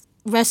there's this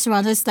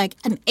restaurant, it's like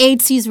an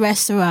 80s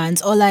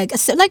restaurant or like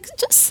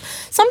just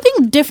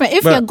something different.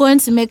 If you're going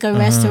to make a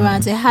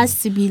restaurant, it has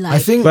to be like. I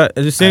think But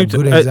at the same a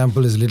good time,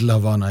 example is Little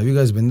Havana. Have you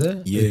guys been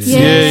there? Yes. Yeah.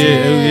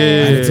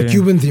 And it's a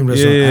Cuban themed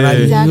restaurant, and I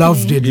Exactly.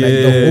 loved it. Like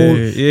the whole,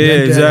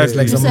 it's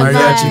like some It's a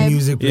mariachi vibe.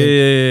 music. Yeah,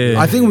 playing.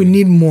 yeah. I think we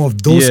need more of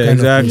those kind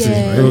exactly. of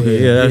places. Yeah. Right?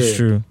 Okay, yeah, that's Yeah.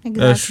 true.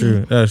 That's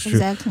true. That's true.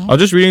 Exactly. I was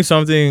just reading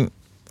something.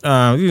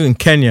 This is in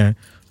Kenya.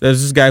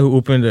 There's this guy who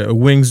opened a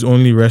wings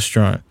only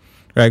restaurant,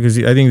 right? Because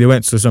I think they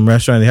went to some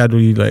restaurant. And they had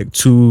really like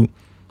 2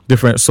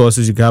 different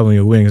sauces you could have on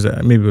your wings.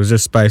 Maybe it was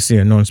just spicy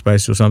and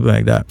non-spicy or something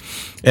like that.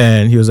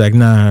 And he was like,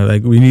 "Nah,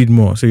 like we need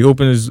more." So he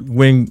opened his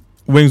wings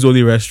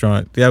only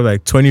restaurant. They have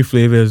like 20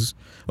 flavors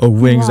of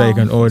wings that you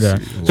can order.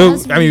 So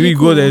That's I mean, really we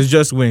go there. cool. It's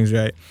just wings,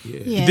 right?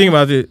 Yeah. The thing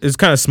about it, it's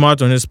kind of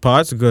smart on his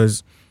part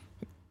because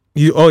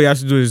all he has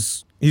to do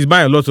is he's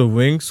buying a lot of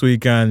wings, so he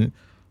can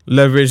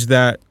leverage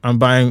that. I'm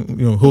buying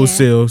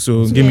wholesale,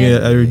 so give me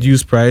a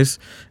reduced price,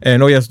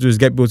 and all you have to do is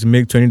get people to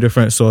make 20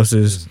 different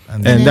sauces,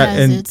 And and it that has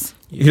and it.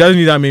 he doesn't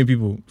need that many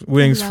people.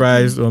 Wings, Exactly.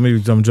 fries, or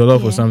maybe some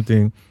jollof or Yeah.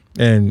 something,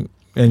 and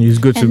he's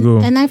good to go.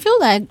 And I feel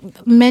like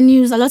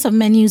a lot of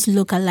menus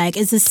look alike.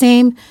 It's the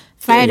same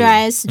fried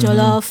rice,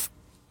 jollof,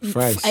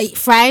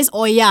 fries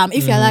or yam.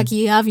 If you're lucky,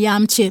 you have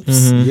yam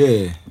chips,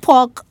 Yeah.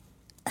 pork.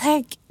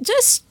 Like,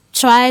 just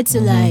try to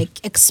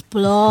like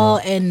explore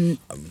and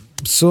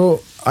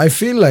So I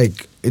feel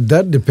like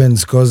that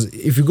depends, because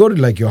if you go to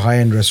like your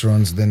high-end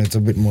restaurants, then it's a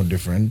bit more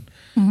different.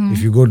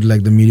 If you go to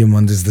like the medium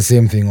ones, it's the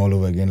same thing all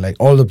over again. Like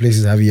all the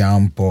places have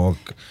yam, pork,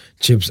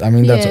 chips. I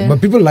mean, that's Yeah.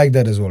 but people like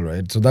that as well,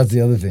 right? So that's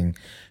the other thing.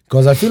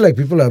 Because I feel like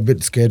people are a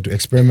bit scared to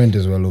experiment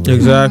as well over here.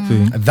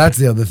 Exactly. That's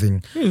the other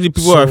thing.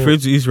 People are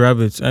afraid to eat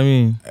rabbits. I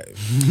mean,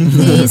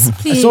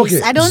 Please,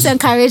 okay. I don't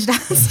encourage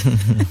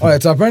that. All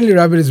right, so apparently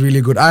rabbit is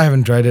really good. I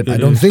haven't tried it. I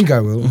don't think I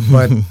will,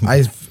 but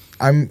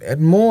I'm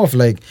more of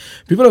like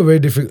people are very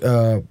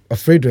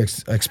afraid to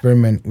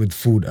experiment with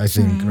food. I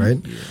think, right?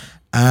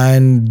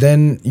 And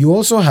then you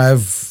also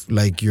have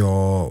like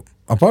your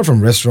apart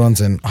from restaurants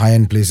and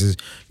high-end places,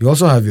 you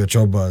also have your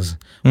chop bars,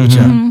 which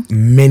are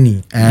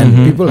many,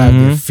 and people have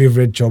their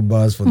favorite chop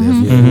bars for their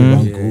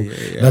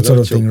favorite that sort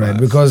of thing, right?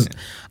 Because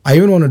I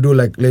even want to do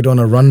like later on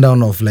a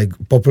rundown of like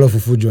popular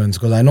fufu joints,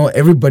 because I know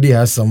everybody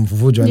has some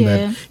fufu joint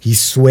that he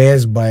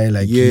swears by,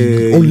 like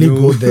he only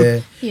go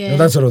there, you know,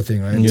 that sort of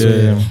thing, right?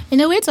 Yeah. So,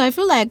 In a way, too, I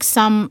feel like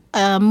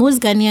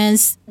most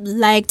Ghanaians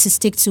like to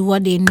stick to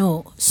what they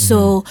know.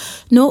 So,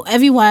 no,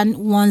 everyone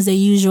wants the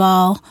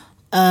usual.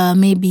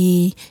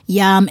 Maybe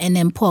yam and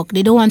then pork.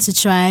 They don't want to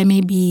try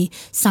maybe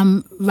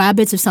some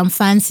rabbits with some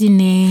fancy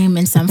name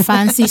and some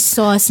fancy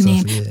sauce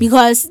name.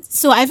 Because,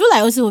 so I feel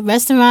like also with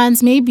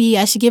restaurants, maybe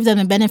I should give them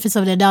the benefits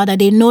of the doubt that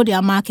they know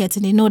their market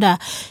and they know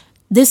that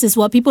this is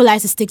what people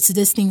like to stick to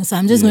this thing. So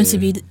I'm just going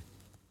to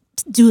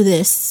do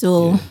this.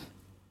 So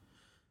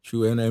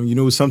true, and you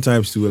know,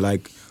 sometimes too,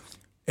 like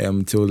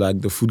till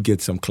like the food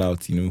gets some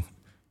clout, you know.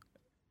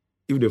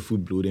 If the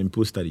food blow, then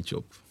post study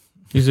chop.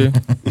 you see,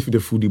 If the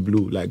foodie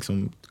blue, like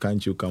some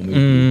kancho come with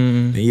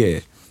blue,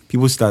 then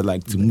people start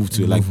like to move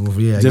to it, like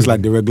just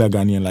like the regular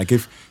Ghanaian. Like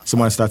if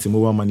someone starts a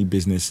mobile money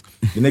business,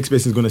 the next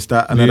person is gonna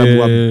start another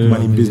mobile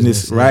money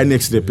business right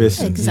next to the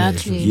person.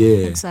 exactly.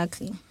 Yeah.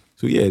 Exactly.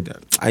 So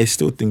I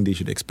still think they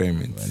should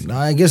experiment.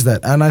 I guess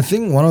that, and I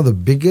think one of the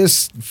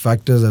biggest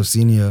factors I've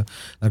seen here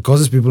that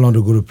causes people not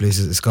to go to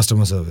places is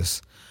customer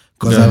service.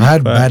 Because I've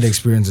had bad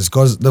experiences.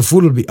 Because the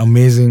food will be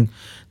amazing,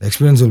 the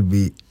experience will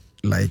be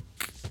like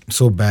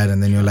so bad,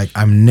 and then you're like,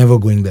 I'm never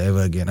going there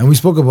ever again. And we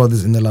spoke about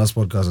this in the last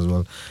podcast as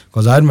well,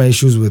 because I had my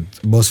issues with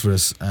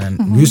Bosphorus,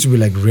 and we used to be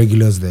like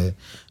regulars there,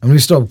 and we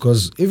stopped.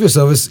 Because if your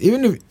service,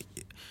 even if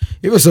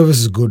your service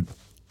is good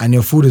and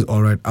your food is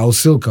all right, I'll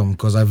still come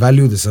because I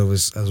value the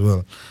service as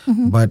well.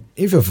 But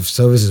if your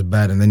service is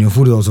bad and then your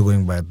food is also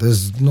going bad,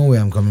 there's no way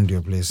I'm coming to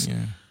your place.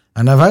 Yeah.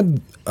 And I've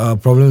had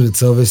problems with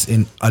service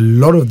in a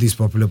lot of these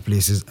popular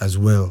places as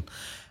well.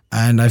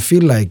 And I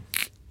feel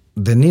like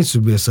there needs to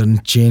be a certain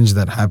change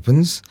that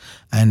happens,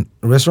 and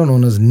restaurant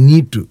owners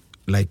need to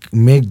like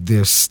make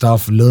their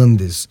staff learn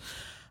this.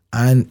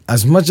 And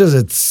as much as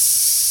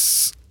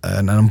it's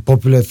an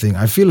unpopular thing,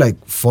 I feel like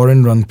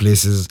foreign run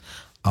places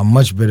are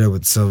much better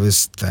with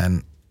service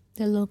than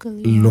The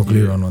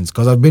locally run ones,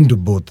 because I've been to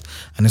both,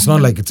 and it's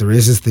not like it's a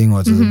racist thing or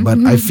whatever, but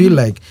I feel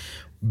like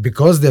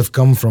because they've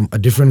come from a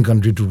different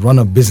country to run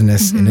a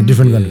business in a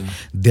different country,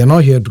 they're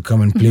not here to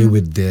come and play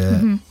with their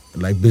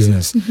like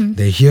business.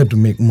 They're here to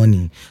make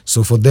money.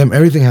 So for them,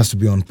 everything has to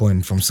be on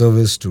point, from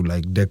service to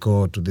like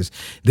decor to this.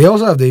 They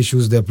also have the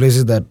issues. There are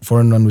places that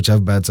foreign run which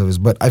have bad service,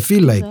 but I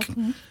feel like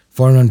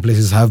foreign run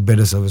places have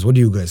better service. What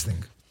do you guys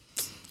think?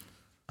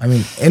 I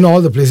mean, in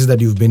all the places that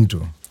you've been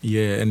to.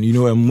 Yeah, and you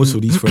know, most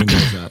of these foreign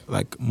guys are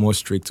like more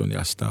strict on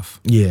their stuff.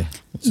 Yeah.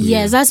 So,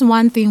 Yes, that's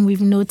one thing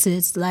we've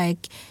noticed.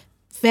 Like,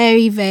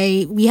 very,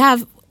 very,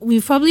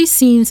 we've probably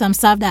seen some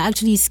staff that are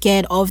actually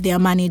scared of their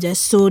managers,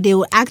 so they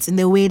will act in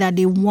the way that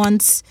they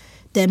want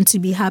them to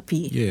be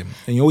happy. Yeah,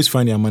 and you always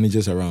find their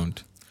managers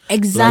around.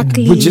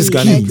 Exactly. Which is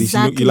Ghanaian, please.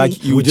 exactly.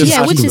 You would just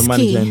ask which the is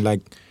manager key. and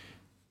like,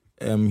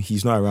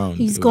 he's not around.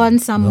 He's gone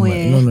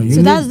somewhere. No, you so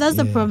need- that's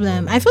the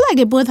problem. I feel like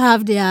they both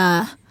have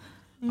their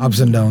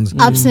Ups and downs.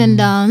 ups and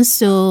downs.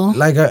 So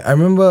Like I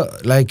remember,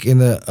 like in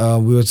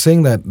the we were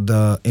saying that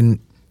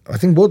I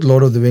think both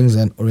Lord of the Rings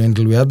and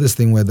Oriental, we had this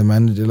thing where the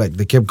manager, like,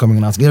 they kept coming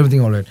and asking everything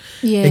all right.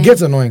 Yeah. It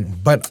gets annoying,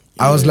 but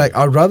I was like,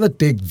 I'd rather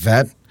take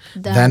that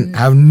than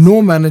have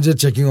no manager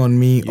checking on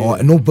me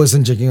or no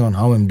person checking on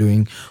how I'm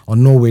doing, or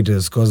no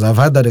waiters. Because I've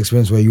had that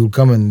experience where you'll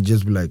come and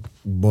just be like,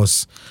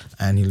 boss,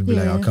 and he'll be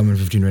like, I'll come in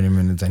 15-20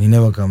 minutes, and he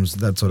never comes,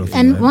 that sort of thing.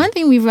 And right? one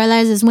thing we've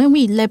realized is when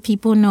we let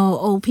people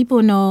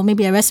know,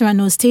 maybe a restaurant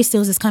knows Taste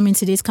Tales is coming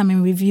today's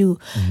coming review.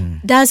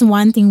 That's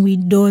one thing we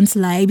don't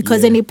like,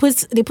 because then they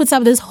put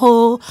up this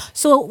whole.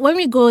 So when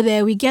we go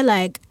there, we get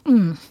like,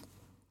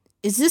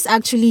 is this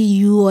actually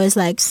you, or is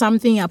like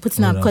something you're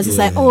putting up? Because it's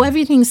like,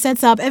 everything's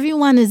set up,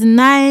 everyone is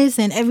nice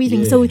and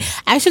everything. So we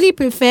actually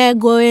prefer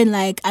going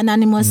like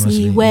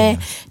anonymously where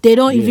they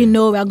don't even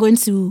know we're going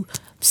to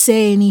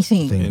say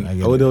anything. I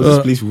get Oh, it. there was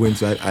this place we went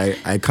to.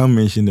 I can't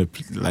mention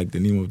the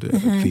name of the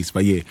place,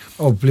 but yeah.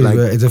 Oh, please, like-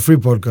 it's a free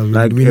podcast.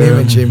 Like We name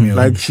and shame you.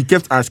 Like she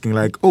kept asking,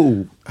 like,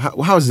 "Oh,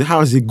 how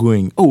is it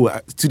going? Oh,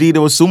 today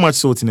there was so much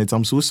salt in it.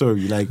 I'm so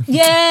sorry." Like,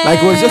 Yeah,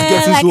 like it was just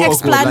getting like so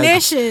awkward. Like,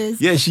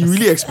 explanations. yeah, she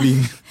really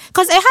explained.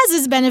 Because it has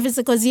its benefits,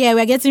 because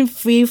we're getting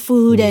free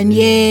food and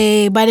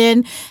yay, but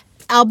then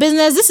our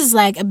business, this is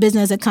like a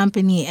business, a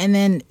company, and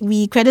then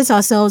we credit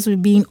ourselves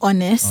with being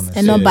honest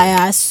and not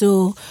biased.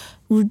 So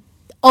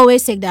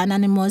always take the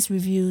anonymous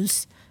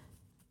reviews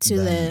to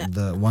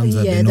the ones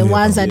that they know the you're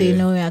ones that coming. they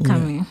know are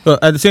coming.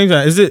 But at the same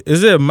time, is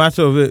it a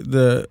matter of it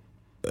the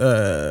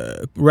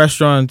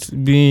restaurant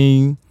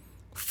being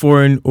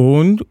foreign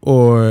owned,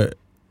 or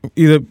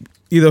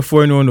either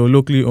foreign owned or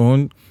locally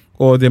owned,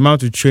 or the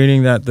amount of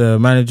training that the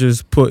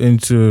managers put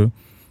into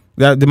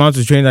that, the amount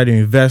of training that they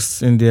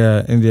invest in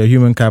their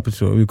human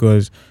capital?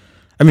 Because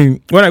I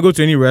mean, when I go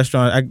to any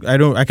restaurant,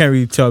 I can't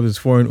really tell if it's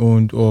foreign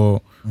owned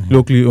or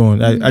locally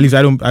owned. At least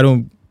I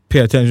don't pay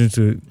attention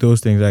to those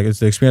things. Like, it's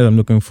the experience I'm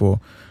looking for.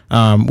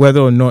 Whether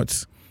or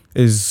not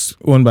is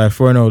owned by a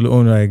foreigner or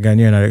owned by a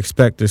Ghanaian, I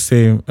expect the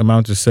same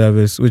amount of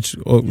service, which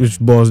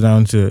boils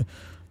down to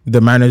the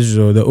managers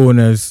or the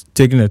owners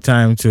taking the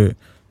time to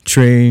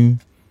train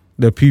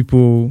the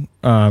people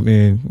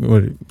in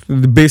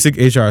the basic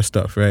HR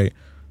stuff, right?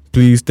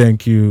 Please,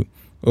 thank you.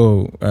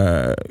 Know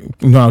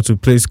how to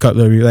place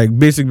cutlery, like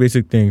basic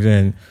things,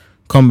 and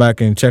come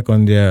back and check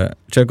on their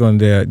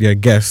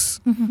guests.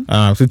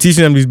 So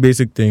teaching them these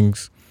basic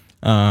things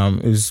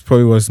is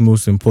probably what's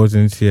most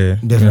important here.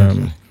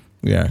 Definitely.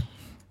 Yeah.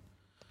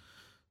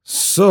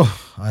 So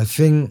I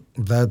think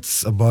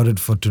that's about it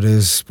for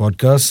today's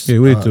podcast. Okay,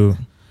 wait too.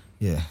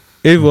 Yeah.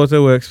 8 Water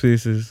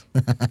Workspaces.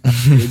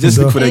 Just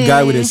look for the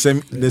guy with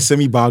the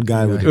semi-bald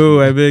guy with it. Oh,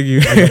 I beg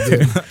you.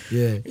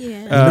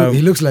 Yeah.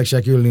 He looks like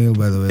Shaquille O'Neal,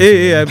 by the way.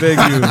 Hey, I beg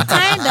you.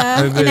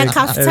 Kind of, in a I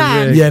kaftan.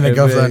 beg. Yeah, in a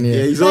kaftan, Yeah,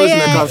 yeah. he's always in a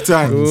Yeah.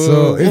 kaftan. Oh,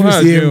 So if you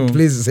how's see you? him,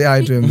 please say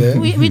hi to him there.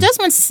 We just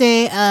want to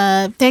say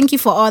thank you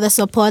for all the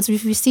support.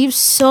 We've received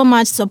so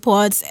much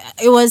support.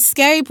 It was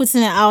scary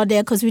putting it out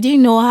there because we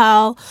didn't know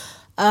how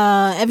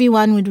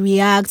everyone would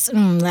react.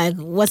 Like,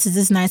 what is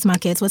this nice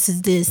market? What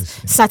is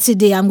this?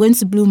 Saturday, I'm going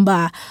to Bloom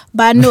Bar.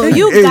 But no,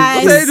 you Hey,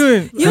 guys. What are you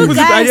doing? You Put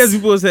guys- ideas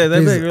people said. I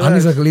Please, beg, and relax.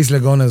 it's like Elise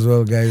Legon as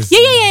well, guys.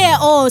 Yeah.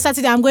 Oh,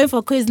 Saturday, I'm going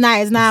for quiz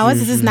nights now. What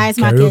is this nice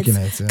market? Karaoke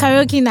nights, yeah.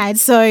 Karaoke night.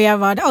 Sorry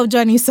about that. Oh,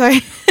 Johnny,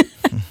 sorry.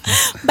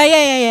 But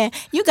yeah.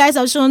 You guys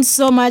have shown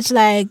so much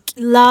like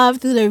love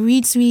through the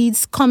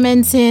retweets,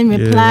 commenting,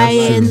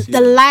 replying, that's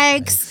the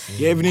likes,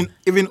 Yeah,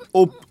 even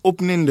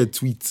opening the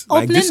tweet.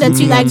 opening the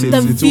tweet, like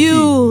the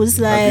views.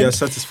 We Like, are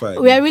satisfied.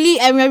 we're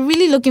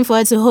really looking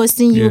forward to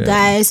hosting you Yeah.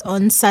 guys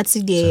on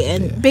Saturday.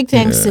 And big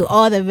thanks to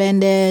all the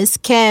vendors,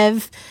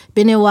 Kev,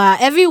 Benewa,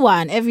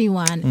 everyone,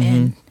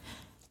 and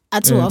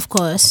Atu, of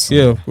course.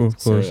 Yeah, of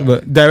course. yeah.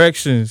 But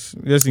directions,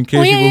 just in case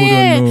Oh, yeah, people who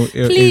yeah, don't know,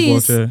 yeah. 8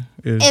 Please. Water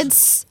is.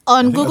 It's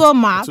on Google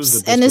Atu's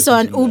Maps the and best it's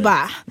on person to know.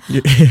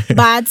 Uber.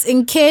 But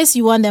in case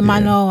you want the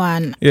manual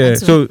one, Yeah,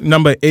 Atu. so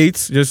number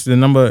 8, just the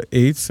number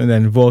 8, and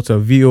then Volta,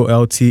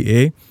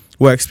 VOLTA,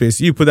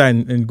 workspace. You put that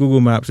in Google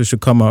Maps, it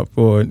should come up,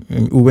 or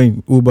in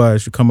Uber, it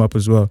should come up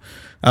as well.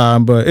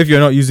 But if you're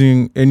not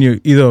using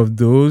either of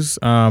those,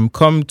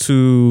 come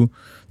to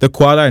the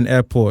Kuala and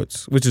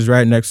Airport, which is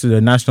right next to the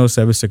National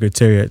Service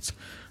Secretariat.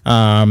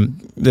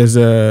 There's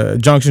a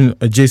junction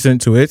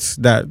adjacent to it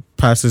that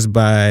passes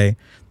by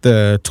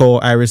the tall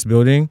Iris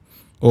building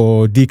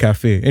or D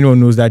Cafe. Anyone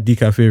knows that D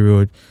Cafe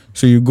road.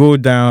 So you go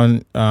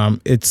down,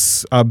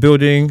 it's a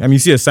building. I mean, you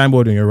see a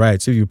signboard on your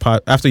right. So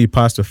after you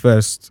pass the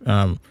first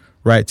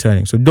right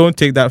turning. So don't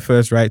take that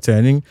first right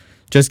turning.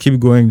 Just keep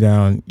going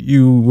down.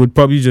 You would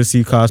probably just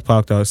see cars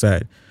parked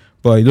outside.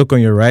 But you look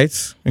on your right,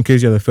 in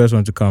case you're the first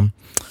one to come.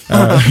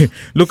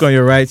 Look on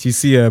your right, you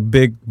see a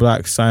big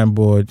black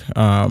signboard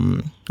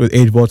with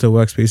 8 Volta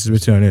Workspaces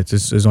written on it.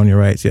 It's on your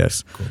right,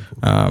 yes. Cool.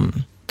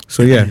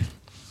 So yeah.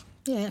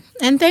 yeah.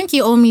 And thank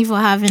you, Omi, for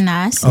having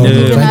us. Oh, Yeah, no,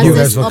 yeah, thank you us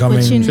guys this for coming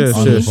opportunity. on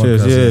the Cheers,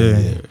 cheers,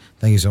 podcast. yeah.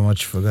 Thank you so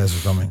much for guys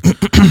for coming.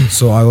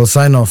 So I will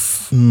sign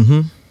off.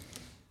 Mm-hmm.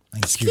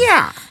 Thank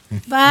you.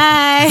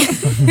 Bye.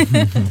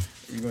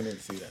 You're going to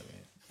see that.